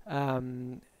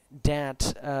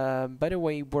 That, by the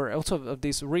way, were also of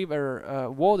these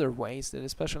river waterways that,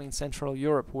 especially in Central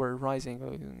Europe, were rising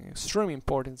in extreme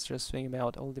importance. Just thinking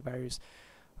about all the various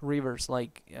rivers,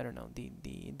 like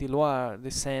the Loire,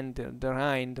 the Seine, the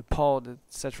Rhine, the Po,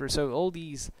 etc. So all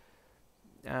these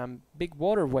big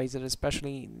waterways that,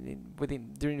 especially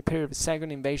during the period of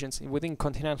second invasions within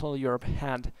continental Europe,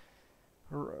 had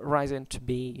risen to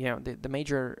be the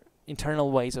major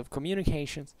internal ways of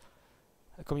communication,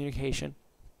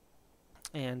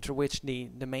 and through which the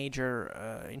major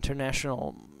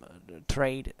international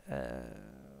trade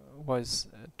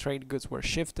trade goods were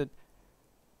shifted.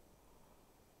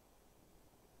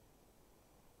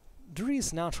 There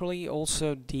is naturally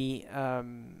also the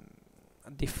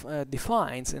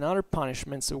fines and other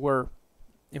punishments that were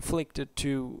inflicted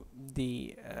to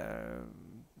the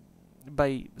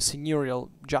by seigniorial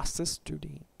justice to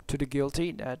the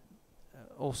guilty, that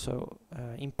also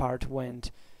in part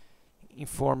went in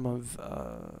form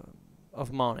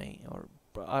of money or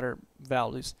other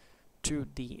values to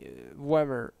the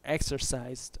whoever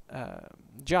exercised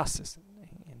justice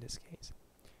in this case.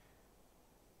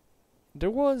 There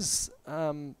was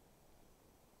also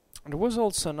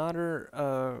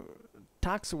another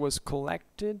tax that was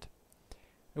collected.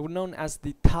 It was known as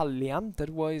the taglia. That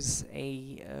was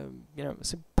a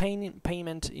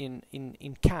payment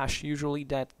in cash, usually,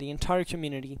 that the entire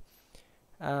community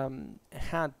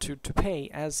had to pay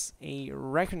as a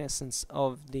reconnaissance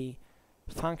of the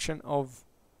function of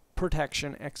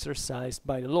protection exercised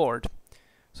by the lord.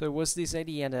 So it was this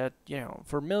idea that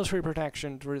for military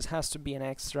protection there has to be an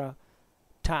extra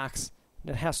tax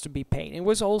that has to be paid. It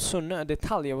was also the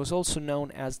taglia was also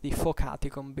known as the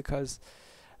focaticum, because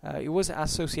it was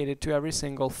associated to every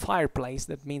single fireplace.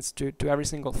 That means to every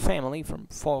single family, from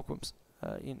focus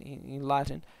in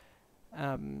Latin.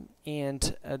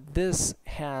 And this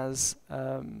has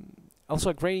also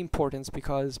a great importance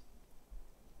because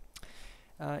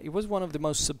it was one of the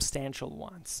most substantial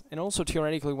ones, and also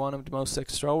theoretically one of the most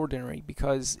extraordinary,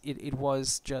 because it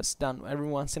was just done every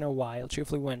once in a while,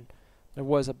 chiefly when there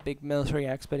was a big military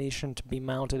expedition to be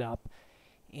mounted up,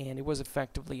 and it was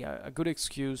effectively a good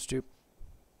excuse to,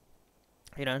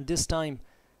 at this time,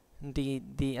 the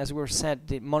as we said,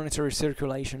 the monetary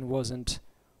circulation wasn't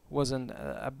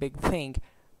a big thing,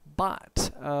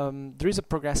 But there is a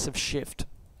progressive shift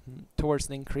towards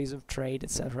the increase of trade,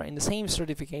 etc. In the same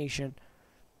stratification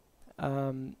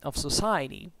of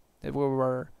society that we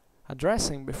were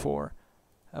addressing before,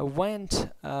 went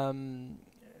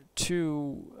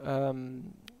to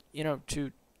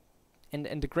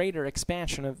and the greater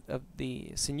expansion of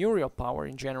the seigniorial power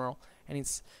in general and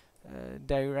its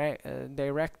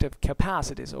directive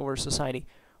capacities over society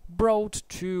brought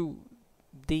to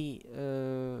the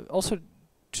also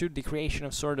to the creation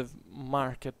of sort of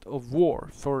market of war,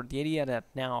 for the idea that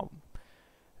now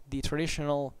the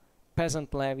traditional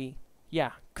peasant levy,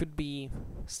 could be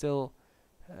still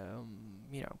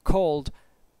called,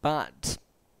 but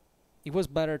it was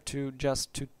better to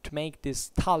just to make this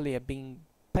talia being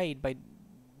paid by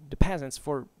the peasants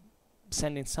for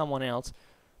sending someone else,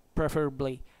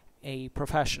 preferably a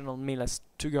professional milis,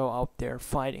 to go out there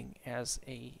fighting as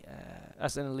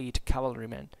an elite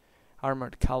cavalryman,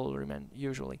 armored cavalryman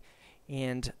usually,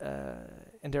 and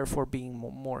therefore being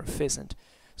more efficient.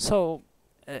 So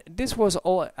this was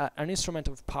all an instrument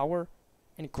of power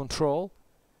and control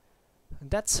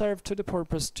that served to the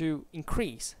purpose to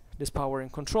increase this power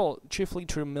and control, chiefly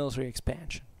through military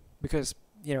expansion. Because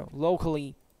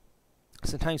locally,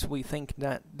 sometimes we think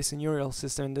that the seigniorial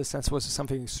system in this sense was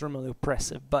something extremely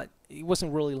oppressive, but it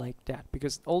wasn't really like that,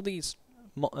 because all these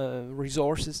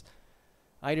resources,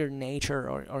 either in nature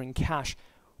or in cash,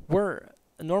 were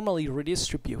normally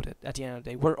redistributed at the end of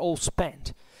the day, were all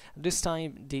spent. This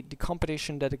time, the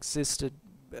competition that existed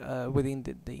within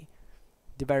the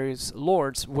various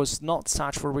lords was not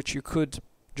such for which you could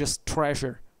just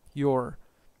treasure your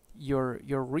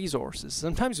resources.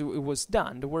 Sometimes it was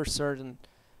done. There were certain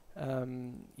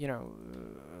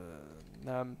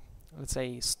let's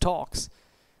say stocks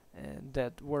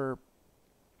that were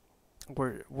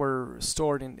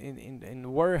stored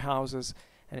in warehouses,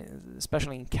 and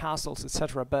especially in castles,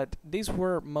 etc. But these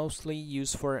were mostly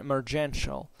used for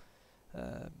emergential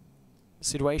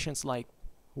situations like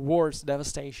wars,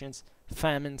 devastations,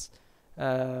 famines,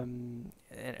 and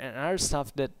other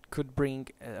stuff that could bring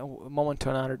a moment to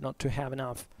another not to have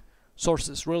enough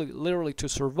sources, really literally to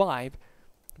survive.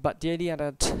 But the idea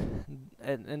that,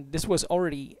 and this was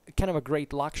already kind of a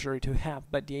great luxury to have,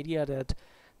 but the idea that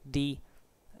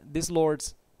these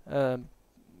lords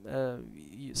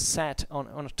sat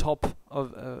on a top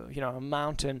of a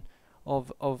mountain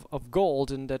of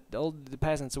gold, and that all the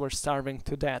peasants were starving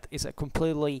to death, is a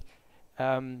completely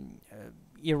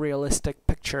irrealistic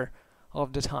picture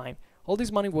of the time. All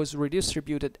this money was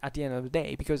redistributed at the end of the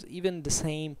day, because even the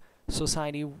same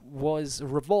society was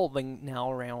revolving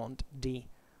now around the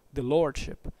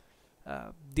lordship.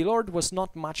 The lord was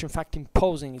not much, in fact,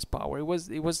 imposing his power. It was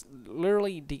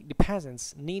literally the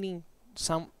peasants needing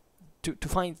to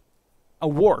find a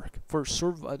work for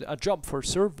a job for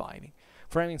surviving,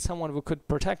 for having someone who could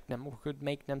protect them, who could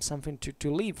make them something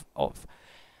to live off.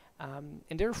 And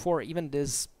therefore, even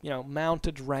this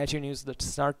mounted retinues that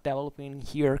start developing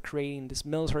here, creating this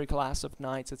military class of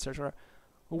knights, etc.,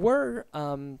 were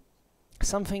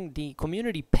something the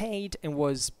community paid and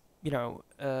was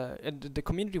the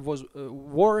community was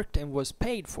worked and was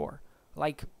paid for,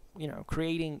 like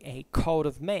creating a coat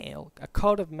of mail. A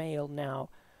coat of mail now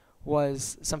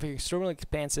was something extremely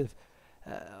expensive.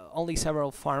 Only several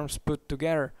farms put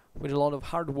together with a lot of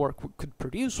hard work could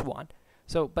produce one.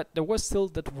 So, but there was still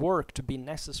that work to be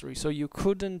necessary. So you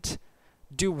couldn't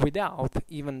do without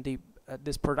even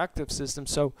this productive system.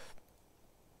 So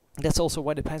that's also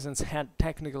why the peasants had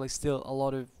technically still a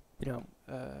lot of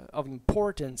of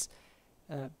importance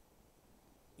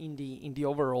in the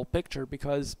overall picture,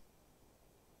 because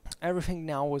everything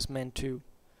now was meant to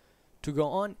go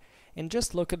on. And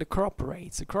just look at the crop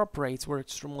rates. The crop rates were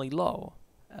extremely low.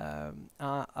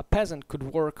 A peasant could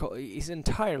work his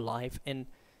entire life and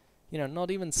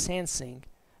not even sensing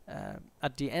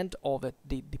at the end of it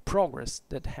the progress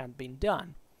that had been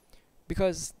done,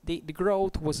 because the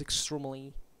growth was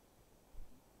extremely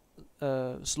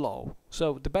slow.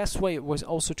 So the best way was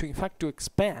also to, in fact, to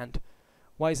expand.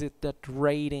 Why is it that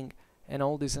raiding and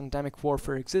all this endemic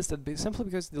warfare existed? Simply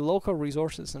because the local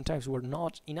resources sometimes were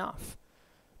not enough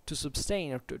to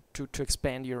sustain or to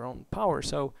expand your own power.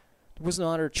 So there was no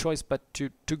other choice but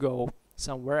to go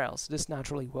somewhere else. This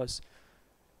naturally was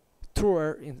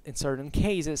truer in certain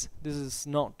cases. This is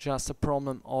not just a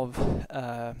problem of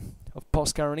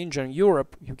post-Carolingian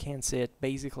Europe. You can see it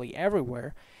basically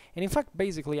everywhere. And in fact,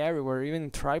 basically everywhere, even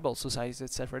in tribal societies,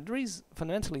 etc., there is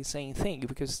fundamentally the same thing,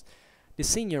 because the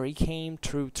seigneury came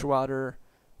through other,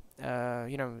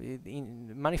 it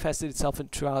manifested itself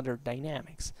into other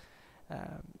dynamics.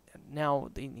 Now,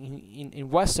 in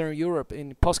Western Europe,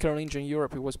 in post-Carolingian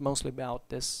Europe, it was mostly about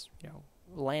this,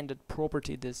 landed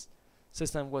property, this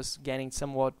system was getting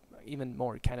somewhat even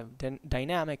more kind of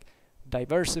dynamic,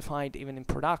 diversified, even in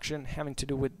production, having to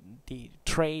do with the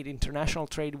trade. International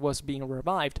trade was being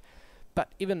revived.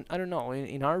 But even, I don't know,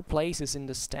 in our places, in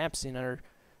the steppes, in our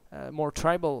more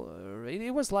tribal,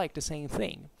 it was like the same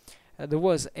thing. There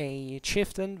was a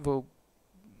chieftain who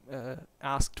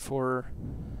asked for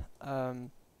kind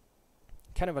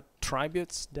of a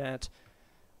tributes that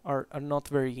are not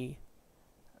very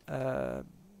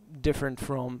different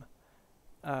from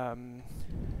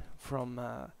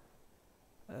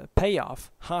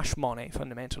payoff, hash money,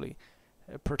 fundamentally,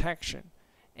 protection.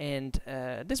 And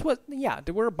this was,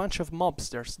 there were a bunch of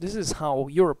mobsters. This is how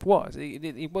Europe was.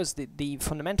 It was the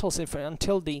fundamentals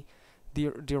until the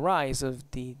rise of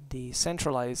the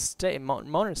centralized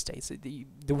modern states. The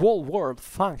whole world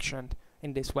functioned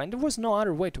in this way, and there was no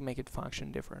other way to make it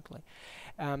function differently.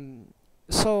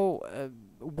 So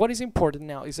what is important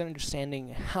now is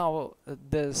understanding how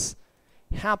this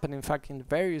happened, in fact, in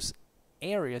various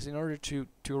areas, in order to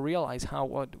realize how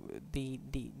what the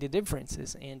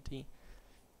differences and to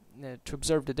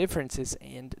observe the differences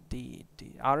and the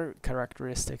other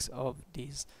characteristics of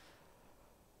these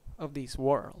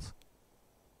worlds.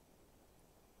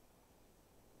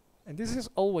 And this is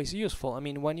always useful. I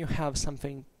mean, when you have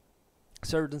certain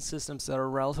systems that are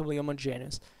relatively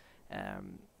homogeneous,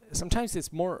 sometimes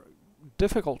it's more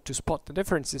difficult to spot the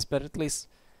differences, but at least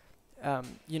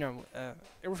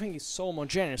everything is so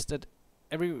homogeneous that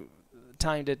every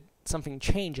time that something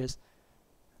changes,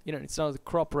 it's not the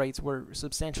crop rates were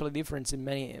substantially different in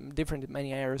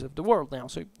many areas of the world now.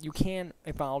 So you can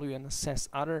evaluate and assess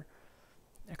other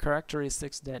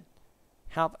characteristics that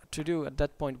have to do at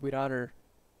that point with other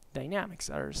dynamics,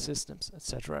 other systems,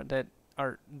 etc., that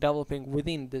are developing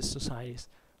within these societies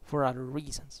for other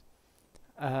reasons.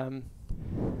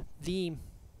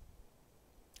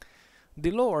 The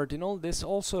Lord in all this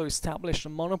also established a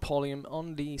monopoly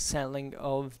on the selling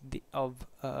of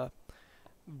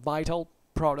vital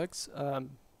products,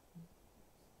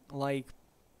 like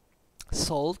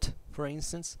salt, for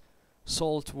instance.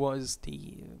 Salt was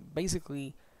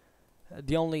basically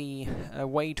the only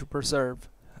way to preserve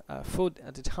food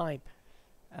at the time.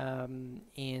 There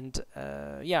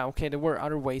were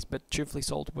other ways, but chiefly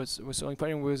salt was so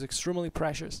important. It was extremely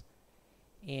precious,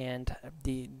 and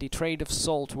the trade of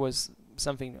salt was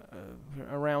something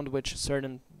around which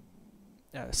certain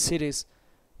cities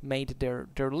made their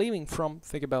living from.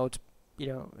 Think about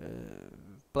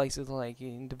places like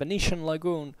in the Venetian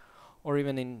lagoon, or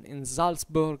even in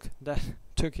Salzburg, that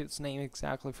took its name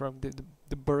exactly from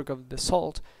the burg of the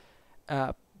salt,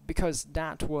 because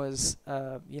that was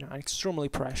an extremely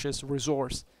precious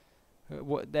resource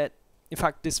that, in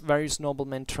fact, these various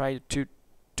noblemen tried to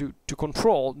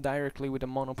control directly with a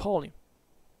monopoly.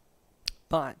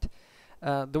 But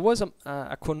there was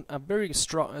a very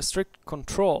strict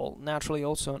control, naturally,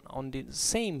 also on the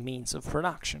same means of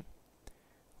production.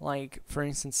 Like, for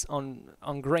instance,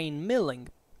 on grain milling.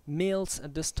 Mills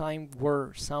at this time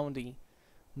were some of the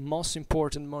most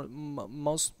important,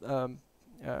 most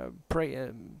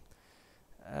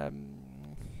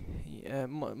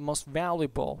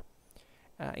valuable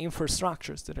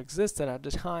infrastructures that existed at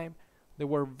the time. They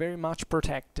were very much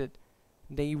protected.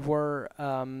 They were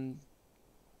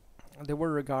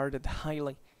regarded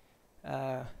highly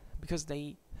because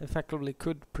they effectively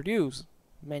could produce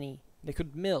many. They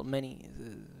could mill many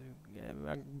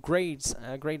great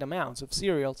amounts of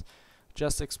cereals,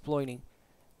 just exploiting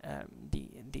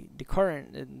the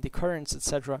currents,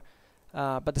 etc.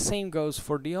 But the same goes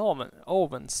for the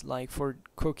ovens, like for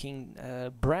cooking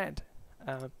bread,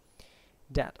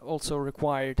 that also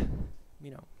required,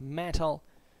 metal,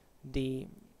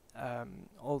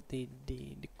 all the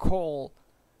coal,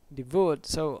 the wood.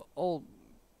 So all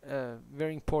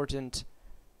very important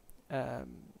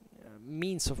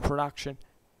means of production.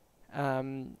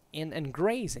 And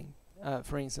grazing,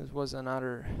 for instance, was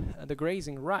another. The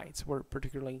grazing rights were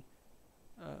particularly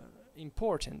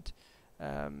important.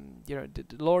 The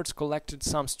lords collected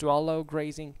sums to allow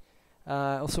grazing,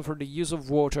 also for the use of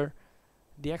water,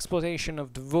 the exploitation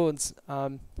of the woods,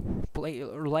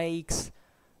 lakes.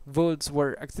 Woods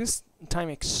were at this time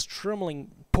extremely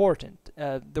important.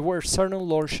 There were certain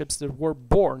lordships that were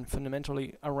born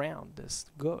fundamentally around these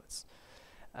goods.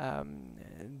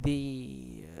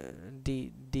 The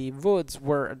woods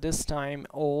were at this time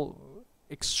all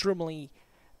extremely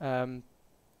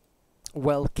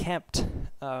well kept.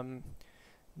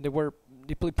 They were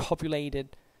deeply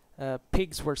populated.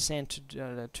 Pigs were sent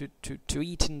to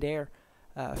eat in there.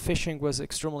 Fishing was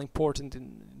extremely important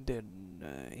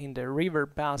in the river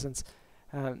basins,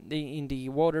 in the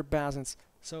water basins.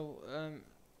 So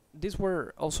these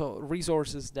were also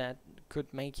resources that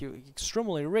could make you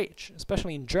extremely rich,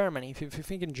 especially in Germany. If you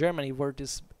think in Germany, were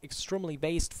these extremely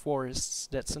vast forests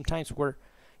that sometimes were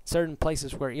certain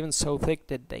places were even so thick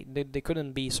that they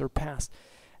couldn't be surpassed,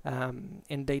 and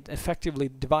they effectively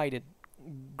divided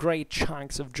great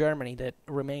chunks of Germany that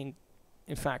remained,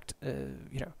 in fact,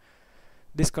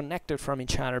 disconnected from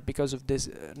each other because of these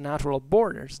natural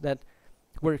borders that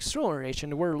were extremely rich,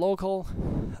 and were local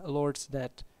lords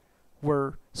that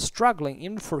were struggling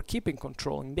even for keeping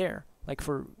control in there, like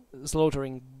for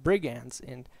slaughtering brigands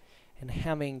and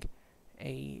having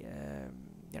a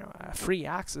free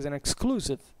access and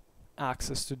exclusive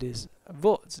access to these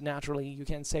woods. Naturally, you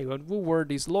can say, well, who were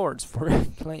these lords for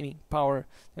claiming power?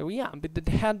 Yeah, but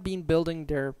they had been building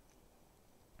their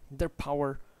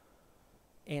power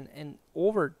and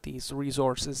over these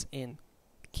resources and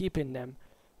keeping them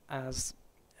as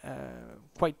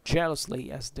quite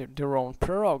jealously as their own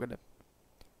prerogative.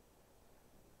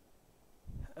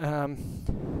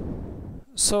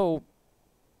 So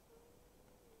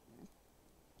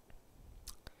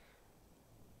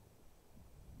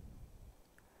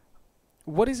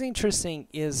what is interesting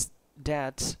is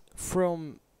that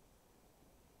from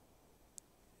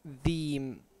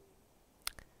the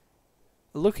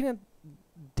looking at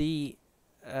the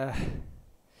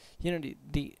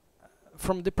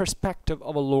from the perspective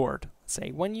of a lord,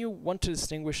 say, when you want to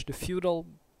distinguish the feudal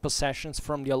possessions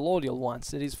from the allodial ones,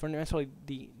 that is fundamentally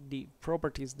the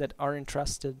properties that are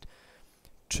entrusted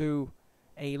to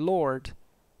a lord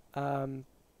by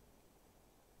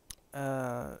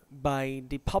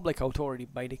the public authority,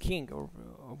 by the king or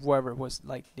whoever was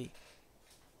like the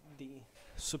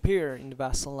superior in the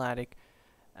vassalatic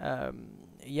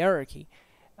hierarchy,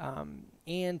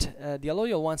 and the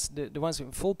allodial ones, the ones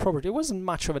in full property, it wasn't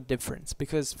much of a difference,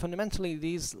 because fundamentally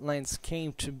these lands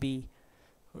came to be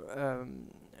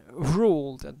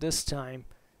ruled at this time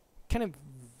kind of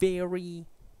very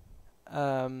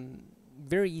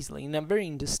easily, in a very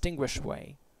indistinguished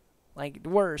way. Like,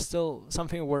 there were still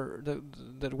something where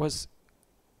that was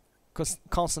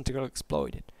constantly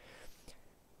exploited.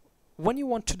 When you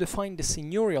want to define the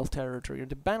seigniorial territory or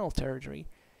the banal territory,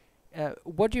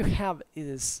 what you have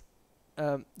is,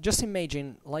 just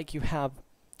imagine like you have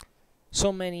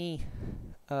so many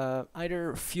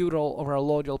either feudal or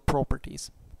allodial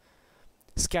properties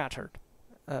scattered,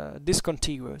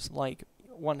 discontiguous, like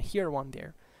one here, one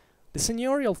there. The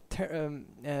seigniorial,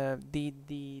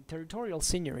 the territorial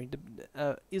seigniory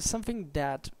is something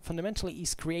that fundamentally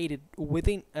is created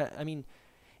within,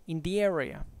 in the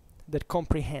area that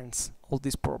comprehends all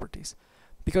these properties.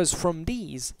 Because from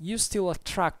these, you still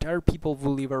attract other people who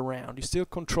live around. You still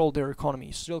control their economy.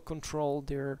 You still control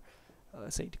their,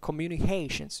 the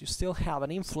communications. You still have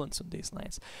an influence on these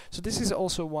lands. So this is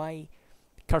also why,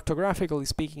 cartographically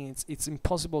speaking, it's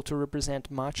impossible to represent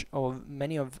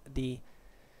many of the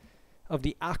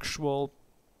actual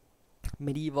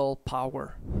medieval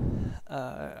power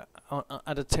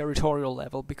at a territorial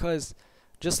level, because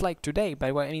just like today, by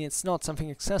the way, it's not something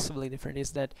excessively different,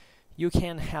 is that you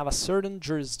can have a certain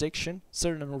jurisdiction,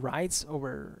 certain rights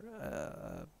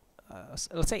over,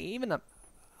 let's say, even a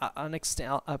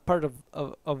part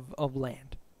of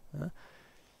land,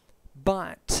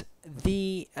 but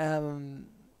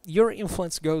your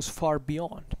influence goes far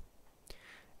beyond,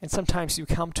 and sometimes you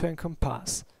come to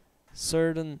encompass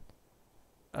certain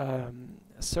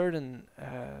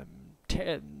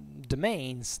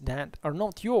domains that are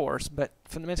not yours, but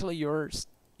fundamentally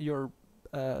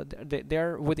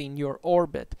they're within your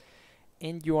orbit,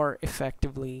 and you are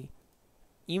effectively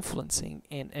influencing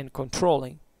and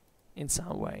controlling in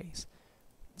some ways.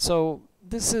 So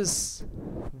this is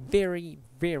very,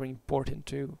 very important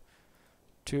to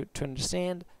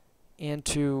understand and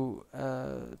to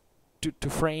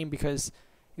frame, because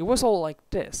it was all like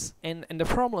this, and the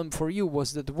problem for you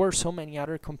was that there were so many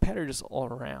other competitors all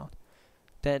around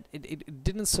that it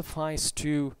didn't suffice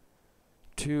to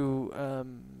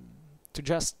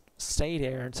just stay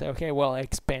there and say, okay, well, I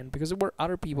expand, because there were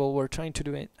other people who were trying to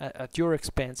do it at your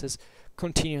expenses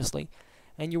continuously,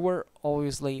 and you were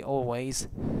always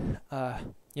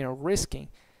risking,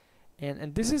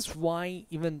 and this is why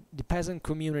even the peasant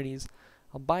communities,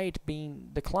 albeit being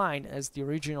declined as the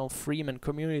original freeman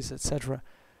communities, etc.,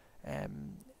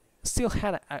 still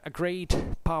had a great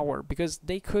power, because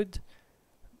they could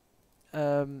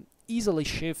easily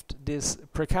shift these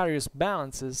precarious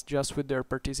balances just with their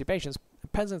participations.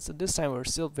 Peasants at this time were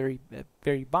still very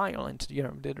violent.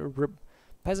 The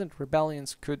peasant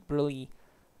rebellions could really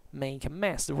make a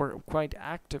mess. They were quite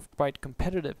active, quite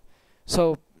competitive.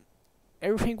 So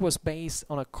everything was based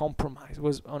on a compromise,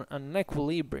 was on an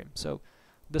equilibrium. So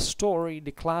the story,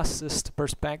 the classist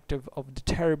perspective of the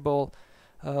terrible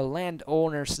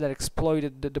landowners that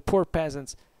exploited the poor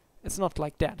peasants. It's not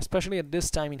like that, especially at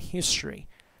this time in history.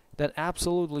 That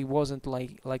absolutely wasn't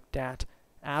like that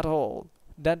at all.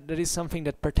 That is something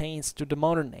that pertains to the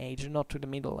modern age, not to the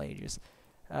Middle Ages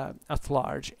at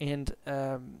large. And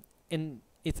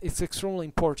it's extremely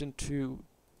important to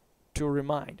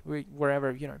remind wherever,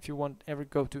 if you want ever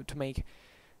go to make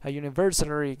a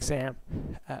university exam,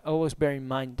 always bear in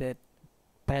mind that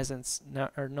peasants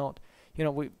are not.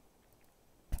 We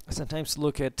sometimes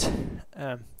look at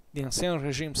the Ancien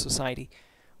Regime society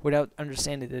without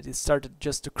understanding that it started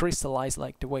just to crystallize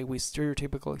like the way we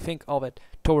stereotypically think of it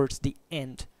towards the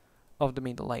end of the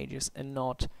Middle Ages, and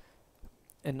not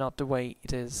the way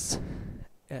it is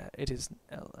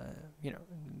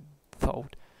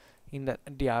thought in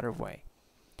the other way.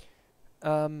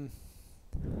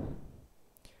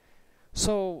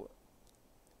 So,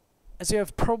 as you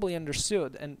have probably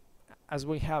understood, and as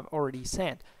we have already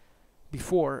said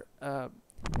before,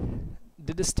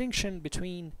 the distinction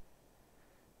between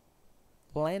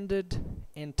landed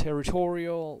and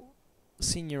territorial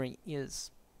seigneury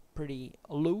is pretty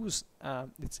loose.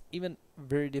 It's even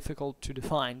very difficult to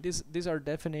define. These are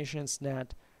definitions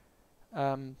that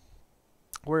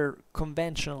were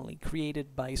conventionally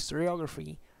created by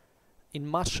historiography in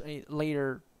much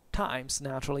later times,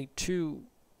 naturally, to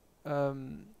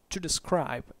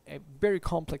describe a very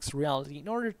complex reality in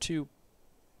order to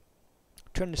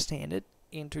understand it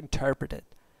and to interpret it.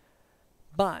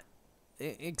 But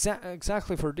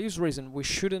exactly for this reason, we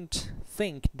shouldn't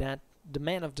think that the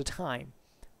men of the time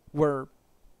were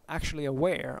actually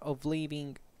aware of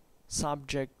living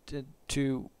subjected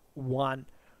to one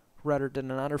rather than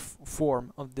another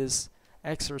form of this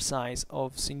exercise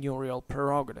of seigniorial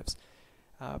prerogatives.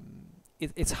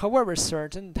 It's however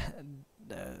certain,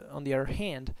 on the other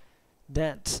hand,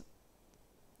 that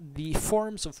the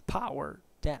forms of power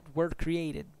that were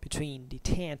created between the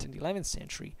 10th and the 11th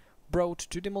century brought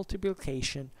to the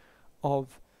multiplication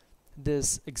of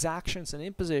these exactions and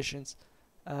impositions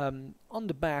on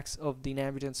the backs of the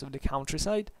inhabitants of the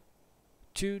countryside,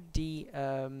 to the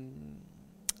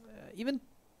even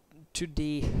to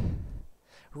the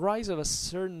rise of a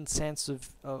certain sense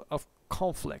of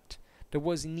conflict that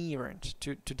was inherent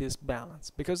to this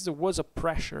balance, because there was a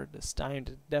pressure this time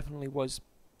that definitely was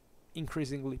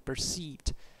increasingly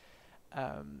perceived.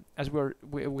 As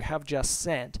we have just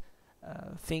said,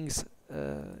 things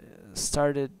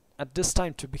started at this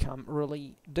time to become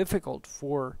really difficult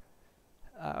for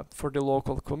the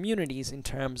local communities in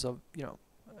terms of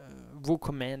who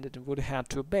commanded and who had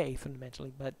to obey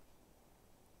fundamentally. But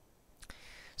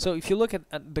so if you look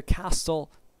at the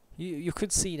castle, you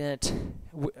could see that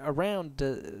around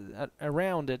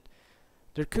it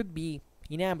there could be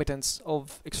inhabitants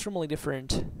of extremely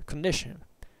different condition,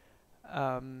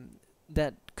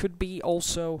 that could be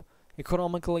also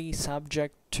economically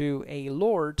subject to a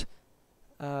lord,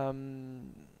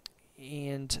 and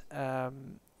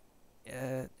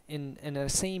at the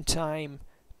same time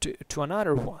to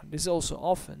another one. This also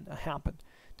often happened,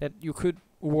 that you could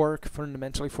work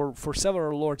fundamentally for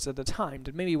several lords at a time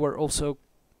that maybe were also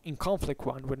in conflict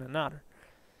one with another.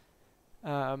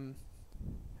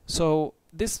 So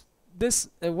this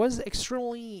was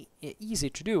extremely easy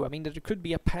to do. I mean, that it could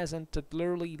be a peasant that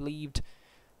literally lived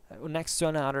next to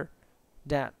another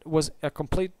that was a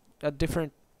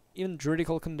different, even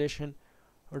juridical condition,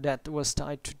 or that was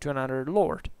tied to another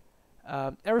lord.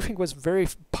 Everything was very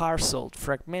parceled,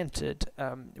 fragmented.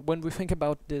 When we think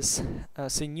about this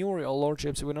seigniorial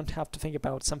lordships, we don't have to think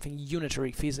about something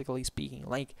unitary, physically speaking,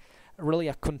 like really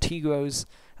a contiguous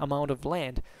amount of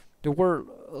land. There were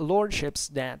lordships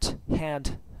that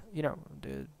had,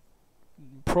 the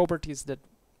properties that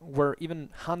were even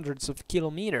hundreds of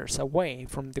kilometers away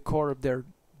from the core of their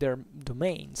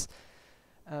domains.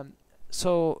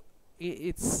 So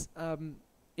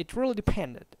it really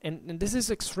depended, and this is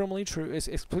extremely true. Is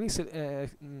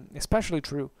especially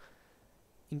true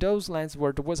in those lands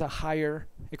where there was a higher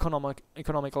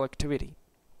economical activity,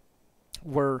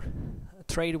 where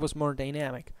trade was more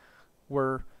dynamic,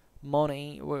 where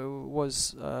money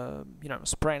was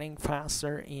spreading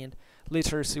faster and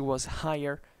literacy was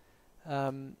higher.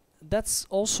 That's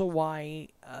also why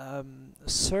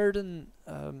certain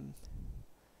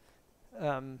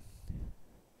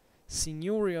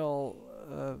seigniorial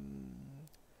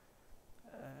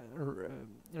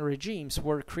regimes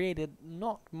were created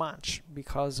not much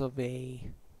because of a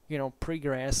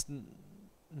progressed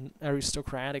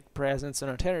aristocratic presence in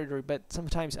a territory, but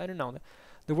sometimes, I don't know,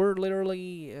 there were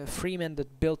literally freemen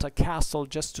that built a castle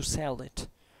just to sell it.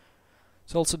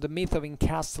 So also the myth of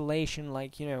encastellation,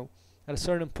 like at a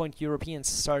certain point Europeans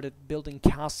started building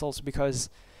castles because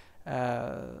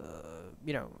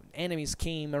enemies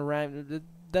came around.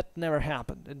 That never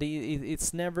happened.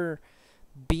 It's never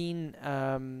been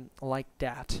like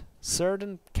that.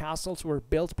 Certain castles were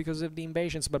built because of the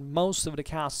invasions, but most of the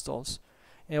castles,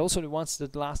 and also the ones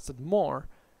that lasted more,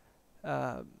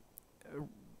 that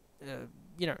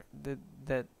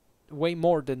way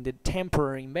more than the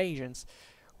temporary invasions,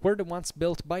 were the ones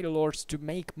built by the lords to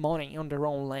make money on their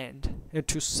own land and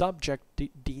to subject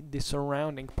the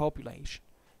surrounding population,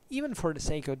 even for the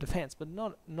sake of defense, but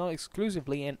not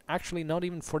exclusively, and actually not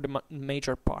even for the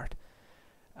major part.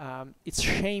 It's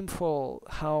shameful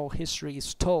how history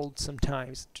is told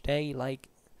sometimes today. Like,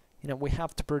 we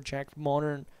have to project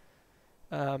modern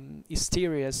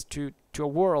hysterias to a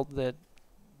world that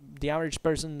the average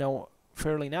person know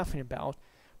fairly nothing about,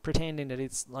 pretending that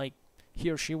it's like he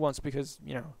or she wants because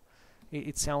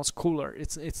it sounds cooler.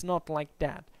 It's not like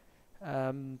that.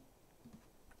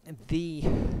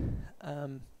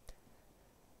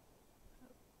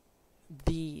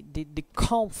 The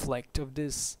conflict of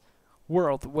this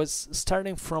world was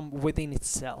starting from within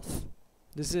itself.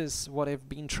 This is what I've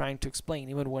been trying to explain,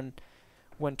 even when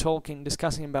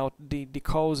discussing about the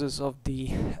causes of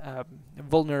the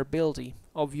vulnerability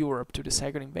of Europe to the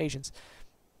second invasions.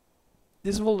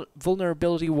 This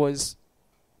vulnerability was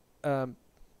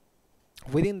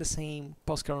within the same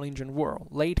post-Carolingian world,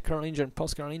 late Carolingian,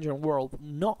 post-Carolingian world,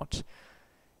 not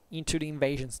into the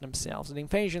invasions themselves. The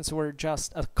invasions were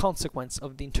just a consequence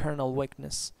of the internal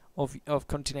weakness of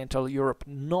continental Europe,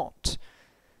 not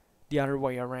the other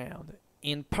way around.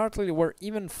 And partly they were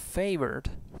even favored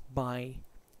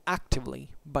actively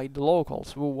by the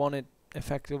locals, who wanted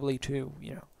effectively to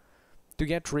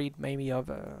get rid maybe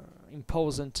of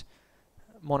imposant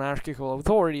monarchical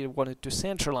authority. They wanted to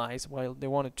centralize while they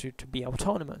wanted to be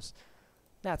autonomous.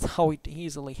 That's how it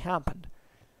easily happened.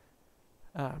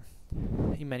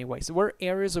 In many ways, there were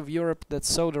areas of Europe that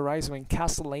saw the rise of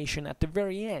encastelation at the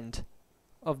very end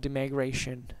of the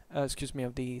of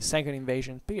the second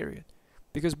invasion period,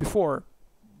 because before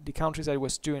the countryside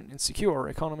was too insecure,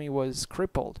 economy was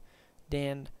crippled.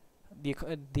 Then the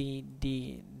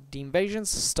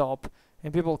invasions stop,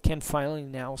 and people can finally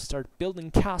now start building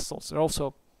castles. It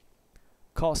also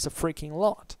costs a freaking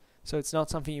lot, so it's not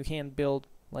something you can build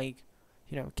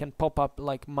can pop up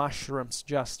like mushrooms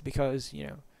just because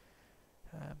you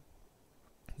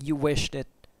wish that.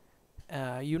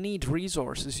 You need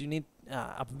resources, you need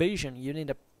a vision, you need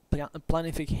a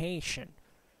planification,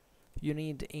 you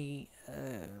need a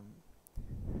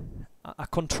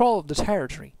control of the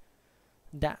territory.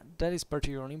 That is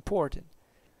particularly important.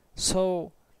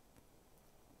 So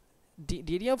the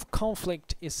idea of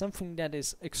conflict is something that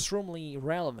is extremely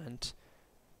relevant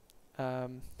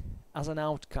as an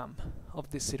outcome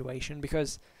of this situation,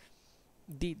 because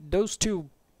those two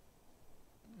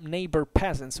neighbor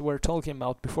peasants we're talking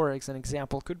about before, as an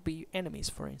example, could be enemies,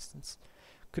 for instance,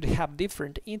 could have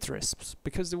different interests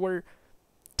because they were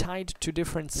tied to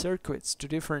different circuits, to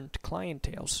different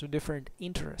clienteles, to different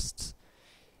interests.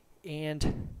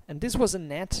 And this was a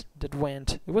net that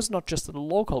went, it was not just a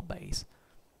local base.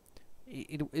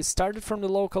 It started from the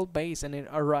local base and it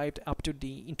arrived up to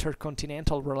the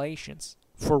intercontinental relations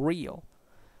for real.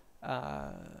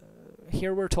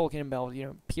 Here we're talking about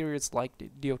periods like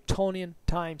the Ottonian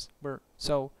times, where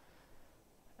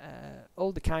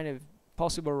all the kind of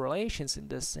possible relations in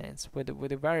this sense with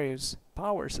the various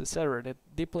powers, etc., that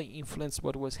deeply influenced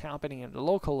what was happening at the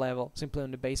local level, simply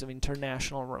on the base of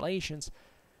international relations,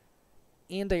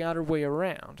 and the other way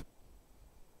around.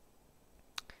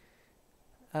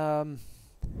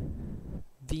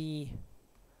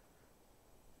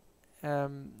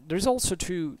 There's also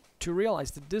to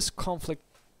realize that this conflict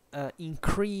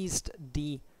increased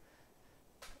the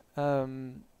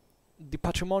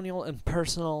patrimonial and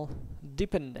personal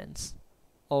dependence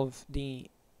of the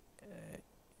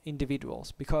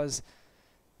individuals, because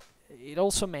it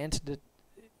also meant that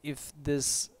if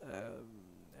this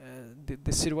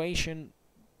the situation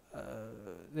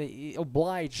they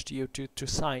obliged you to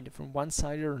side from one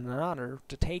side or another,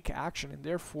 to take action, and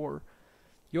therefore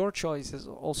your choices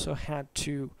also had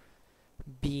to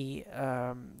be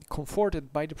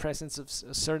comforted by the presence of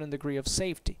a certain degree of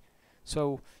safety.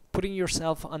 So putting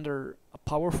yourself under a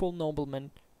powerful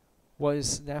nobleman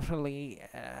was definitely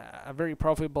a very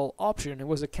profitable option. It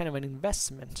was a kind of an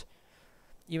investment,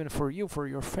 even for you, for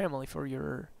your family, for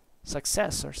your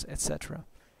successors, etc.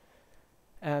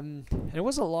 And there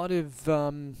was a lot of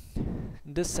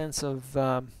this sense of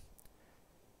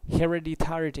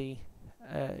hereditary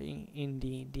in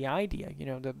the idea,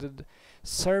 that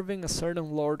serving a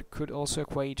certain lord could also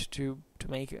equate to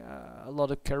make a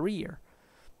lot of career.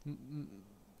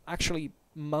 Actually,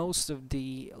 most of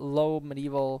the low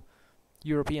medieval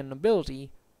European nobility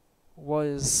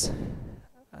was,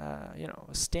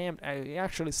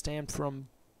 actually stamped from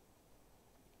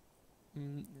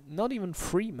not even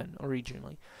freemen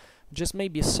originally, just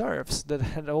maybe serfs that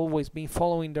had always been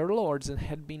following their lords and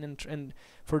had been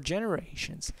for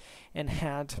generations, and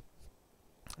had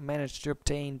managed to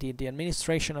obtain the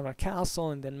administration of a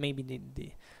castle, and then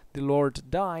maybe the lord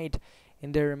died,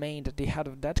 and they remained at the head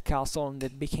of that castle, and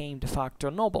it became de facto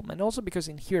nobleman. Also because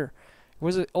in here it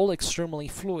was all extremely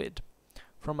fluid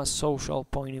from a social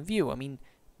point of view. I mean,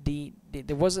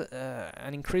 there was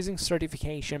an increasing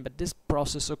stratification, but this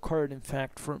process occurred in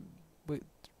fact through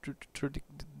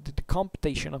the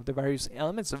competition of the various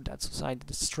elements of that society,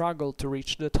 the struggle to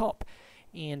reach the top.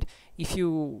 And if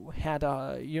you had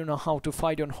how to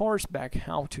fight on horseback,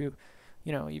 how to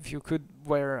if you could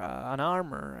wear an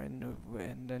armor and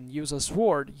then use a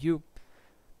sword, you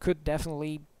could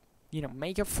definitely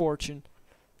make a fortune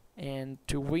and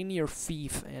to win your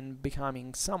fief and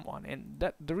becoming someone. And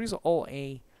that there is all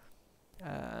a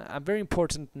very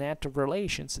important net of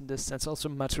relations in this sense. Also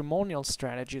matrimonial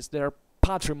strategies. There are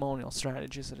patrimonial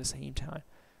strategies at the same time.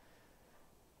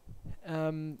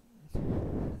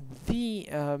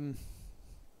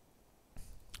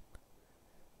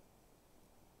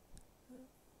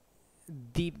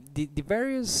 The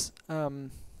various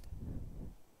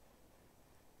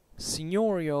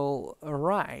seigniorial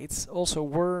rights also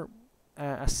were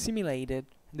assimilated.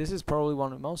 This is probably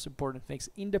one of the most important things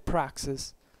in the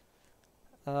praxis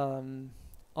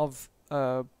of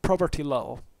property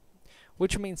law,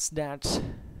 which means that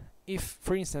if,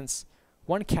 for instance,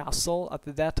 one castle at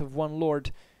the death of one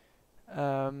lord,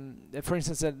 for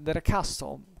instance, that a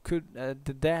castle could,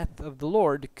 the death of the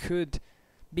lord could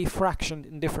be fractioned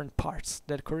in different parts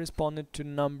that corresponded to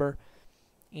number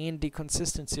and the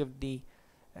consistency of the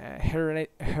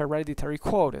hereditary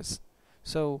quotas.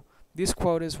 So these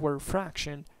quotas were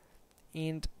fractioned,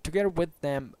 and together with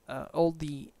them all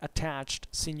the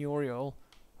attached seigniorial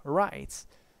rights.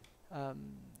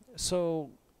 So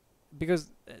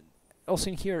because also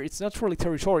in here it's not really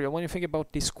territorial. When you think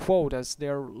about these quotas,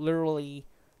 they're literally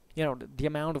the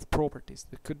amount of properties.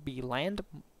 It could be land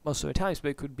most of the times, but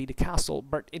it could be the castle,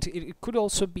 but it could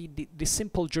also be the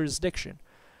simple jurisdiction,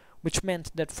 which meant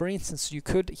that, for instance, you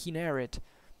could inherit,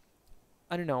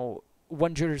 I don't know,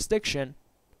 one jurisdiction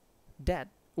that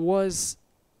was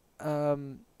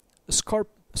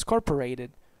scorporated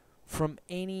from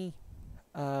any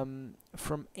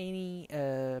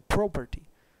property.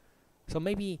 So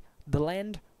maybe the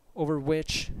land over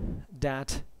which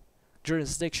that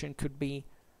jurisdiction could be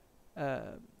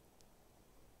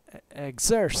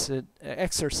exercised,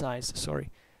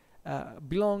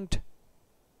 belonged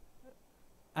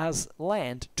as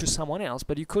land to someone else,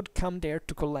 but you could come there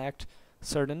to collect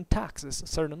certain taxes,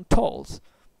 certain tolls.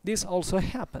 This also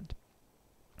happened,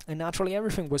 and naturally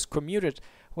everything was commuted.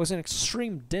 Was an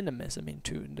extreme dynamism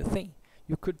into the thing.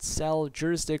 You could sell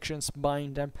jurisdictions,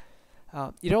 bind them.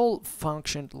 It all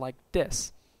functioned like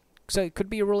this. So it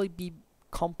could really be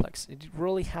complex. It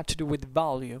really had to do with the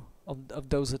value of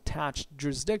those attached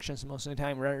jurisdictions most of the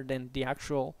time, rather than the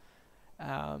actual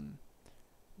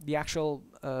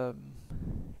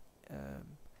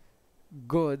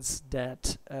goods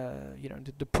that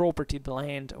the property, the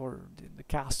land, or the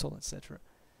castle, etc.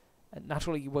 And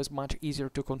naturally, it was much easier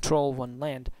to control one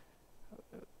land.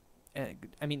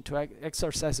 To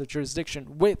exercise a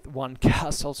jurisdiction with one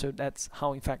castle. So that's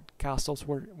how, in fact, castles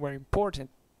were important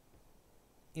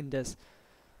in this,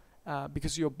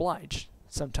 because you obliged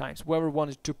sometimes whoever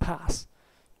wanted to pass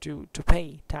to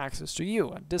pay taxes to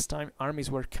you. At this time, armies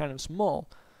were kind of small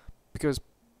because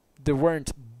there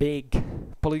weren't big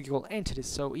political entities.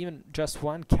 So even just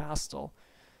one castle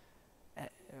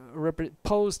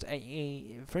posed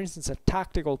for instance, a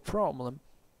tactical problem.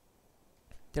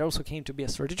 There also came to be a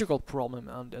strategical problem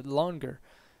on the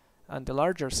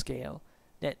larger scale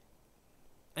that,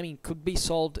 could be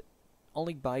solved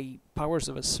only by powers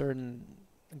of a certain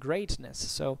greatness.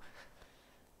 So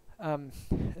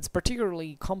it's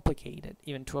particularly complicated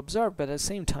even to observe, but at the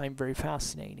same time very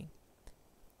fascinating.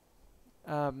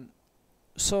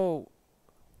 So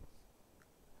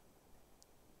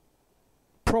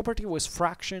property was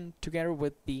fractioned together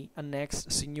with the annexed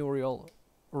seigniorial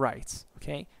rights.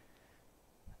 Okay.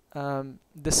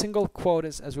 The single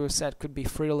quotas, as we've said, could be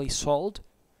freely sold.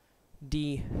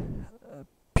 The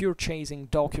purchasing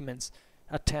documents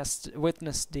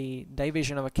witness the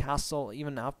division of a castle,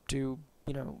 even up to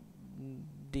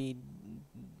the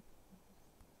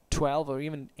 12 or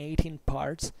even 18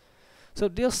 parts. So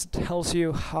this tells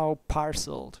you how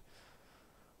parceled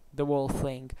the whole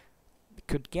thing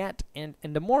could get, and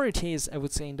the more it is, I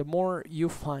would say, and the more you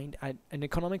find an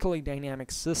economically dynamic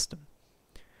system.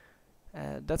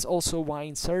 That's also why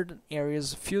in certain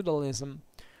areas feudalism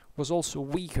was also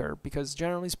weaker, because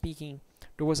generally speaking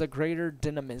there was a greater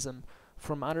dynamism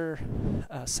from other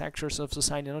sectors of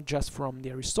society, not just from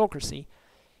the aristocracy.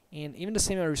 And even the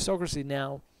same aristocracy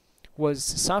now was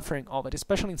suffering of it,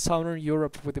 especially in southern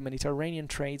Europe with the Mediterranean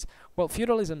trades. Well,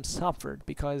 feudalism suffered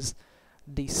because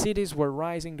the cities were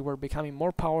rising, they were becoming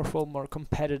more powerful, more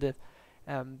competitive.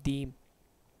 The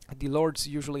lords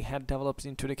usually had developed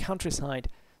into the countryside,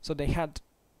 so they had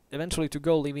eventually to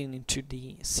go living into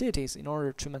the cities in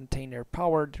order to maintain their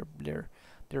power,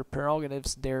 their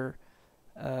prerogatives, their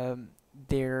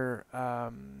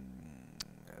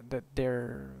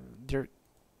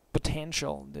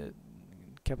potential, the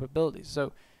capabilities.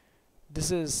 So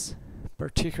this is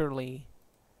particularly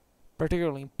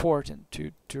important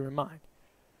to remind.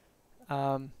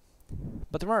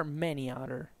 But there are many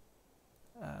other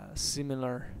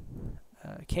similar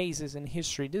cases in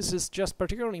history. This is just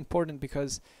particularly important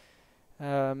because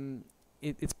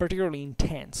it's particularly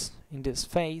intense in this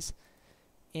phase,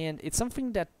 and it's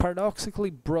something that paradoxically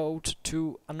brought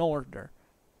to an order,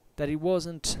 that it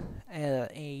wasn't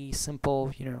a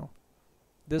simple,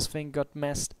 this thing got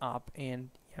messed up and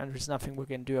there's nothing we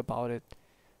can do about it.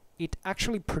 It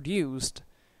actually produced,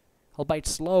 albeit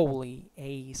slowly,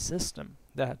 a system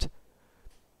that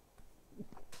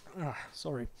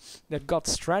that got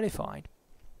stratified.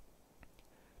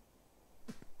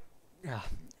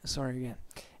 Sorry again.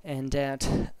 And that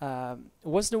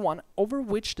was the one over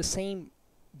which the same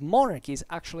monarchies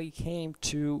actually came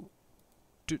to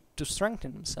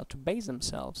strengthen themselves, to base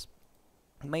themselves.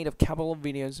 I made a couple of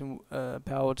videos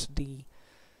about the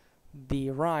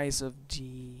rise of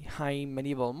the high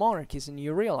medieval monarchies, and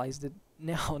you realize that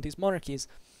now these monarchies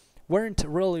weren't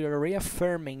really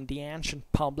reaffirming the ancient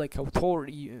public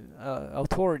authority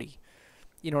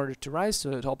in order to rise to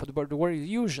the top of the board. They were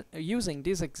using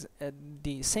this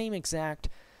the same exact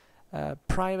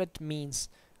private means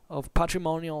of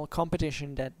patrimonial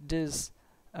competition that this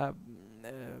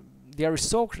the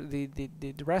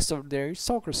rest of the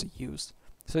aristocracy used.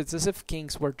 So it's as if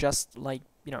kings were just like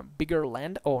bigger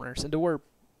landowners, and there were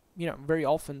very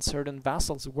often certain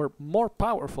vassals who were more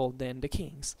powerful than the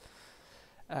kings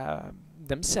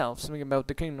themselves. Something about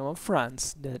the Kingdom of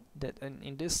France that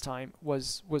in this time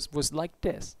was like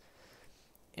this.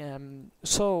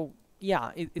 So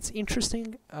yeah, it's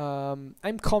interesting.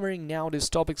 I'm covering now these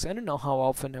topics. I don't know how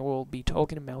often I will be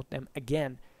talking about them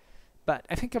again, but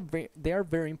I think they are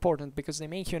very important because they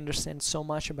make you understand so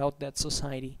much about that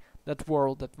society, that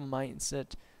world, that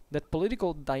mindset, that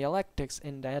political dialectics,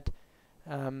 and that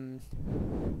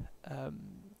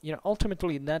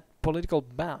ultimately that political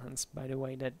balance, by the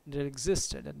way, that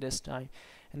existed at this time,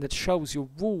 and that shows you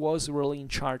who was really in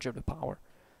charge of the power.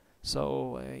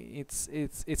 So it's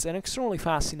an extremely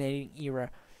fascinating era,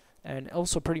 and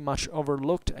also pretty much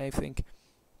overlooked, I think,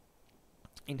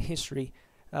 in history.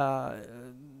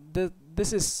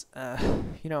 This is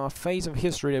a phase of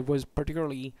history that was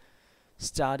particularly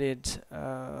studied.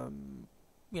 A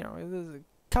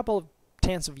couple of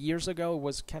tens of years ago, it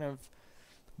was kind of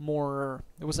more.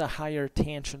 There was a higher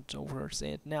attention towards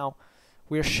it. Now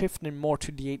we're shifting more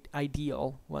to the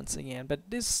ideal once again. But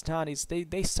these studies,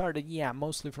 they started,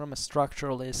 mostly from a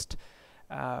structuralist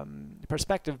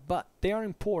perspective, but they are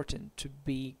important to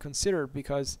be considered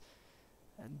because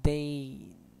they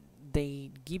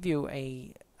give you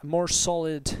a more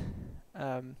solid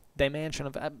dimension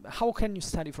of how can you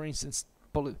study, for instance,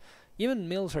 even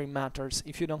military matters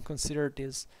if you don't consider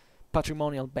this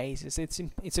patrimonial basis.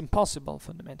 It's impossible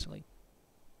fundamentally.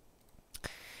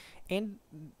 And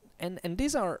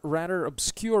these are rather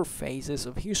obscure phases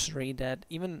of history that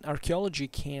even archaeology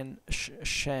can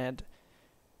shed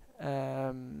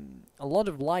a lot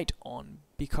of light on,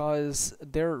 because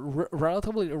they're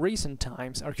relatively recent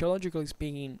times. Archaeologically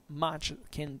speaking, much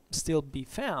can still be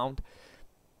found,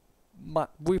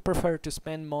 but we prefer to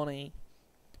spend money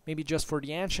maybe just for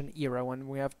the ancient era when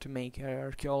we have to make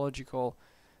archaeological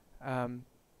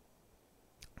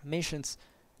missions,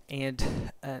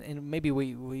 and maybe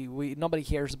we nobody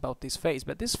cares about this phase,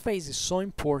 but this phase is so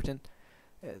important.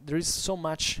 There is so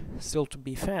much still to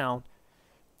be found,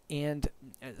 and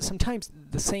sometimes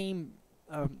the same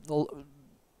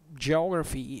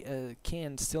geography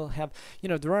can still have,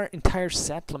 there are entire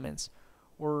settlements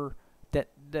or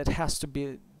that has to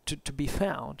be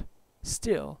found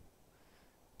still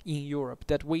in Europe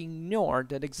that we ignored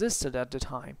that existed at the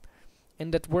time,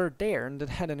 and that were there, and that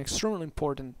had an extremely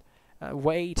important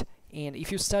weight. And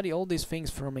if you study all these things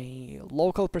from a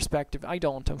local perspective, I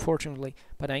don't, unfortunately,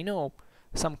 but I know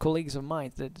some colleagues of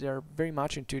mine that they're very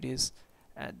much into this.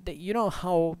 You know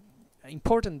how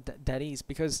important that is,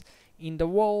 because in the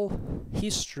whole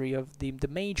history of the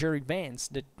major events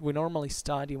that we normally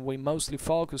study and we mostly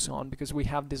focus on, because we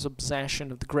have this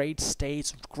obsession of the great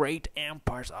states, great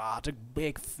empires, the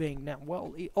big thing. Now,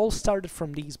 well, it all started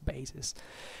from these bases.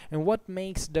 And what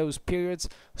makes those periods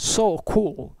so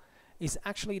cool is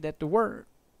actually that there were,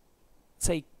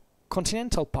 say,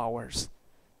 continental powers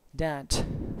that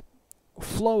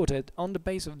floated on the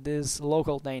base of these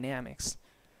local dynamics,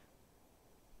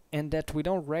 and that we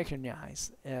don't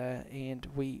recognize, and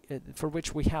for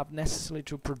which we have necessarily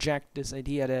to project this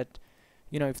idea that,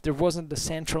 you know, if there wasn't the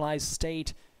centralized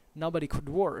state, nothing could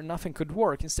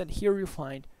work. Instead, here you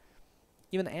find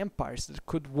even empires that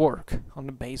could work on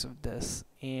the base of this.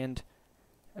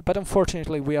 But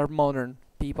unfortunately, we are modern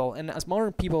people, and as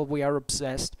modern people, we are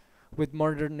obsessed with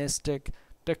modernistic,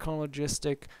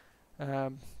 technologistic,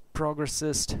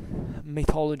 progressist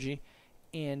mythology,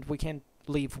 and we can't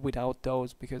live without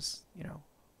those, because, you know,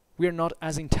 we're not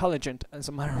as intelligent, as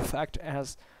a matter of fact,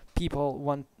 as people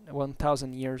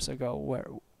 1,000 years ago were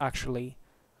actually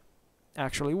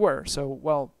were. So,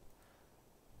 well,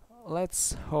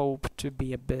 let's hope to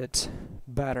be a bit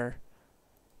better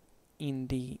in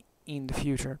the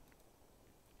future.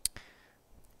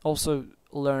 Also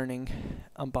learning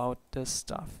about this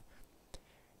stuff.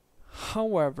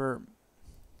 However,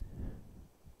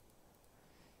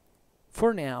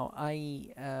 for now, I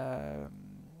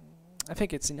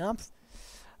think it's enough.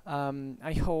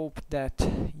 I hope that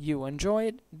you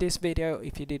enjoyed this video.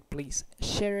 If you did, please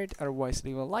share it, otherwise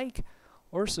leave a like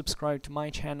or subscribe to my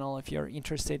channel if you're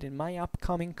interested in my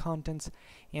upcoming contents.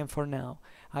 And for now,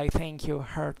 I thank you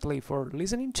heartily for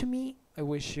listening to me. I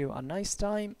wish you a nice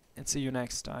time and see you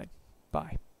next time.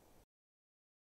 Bye.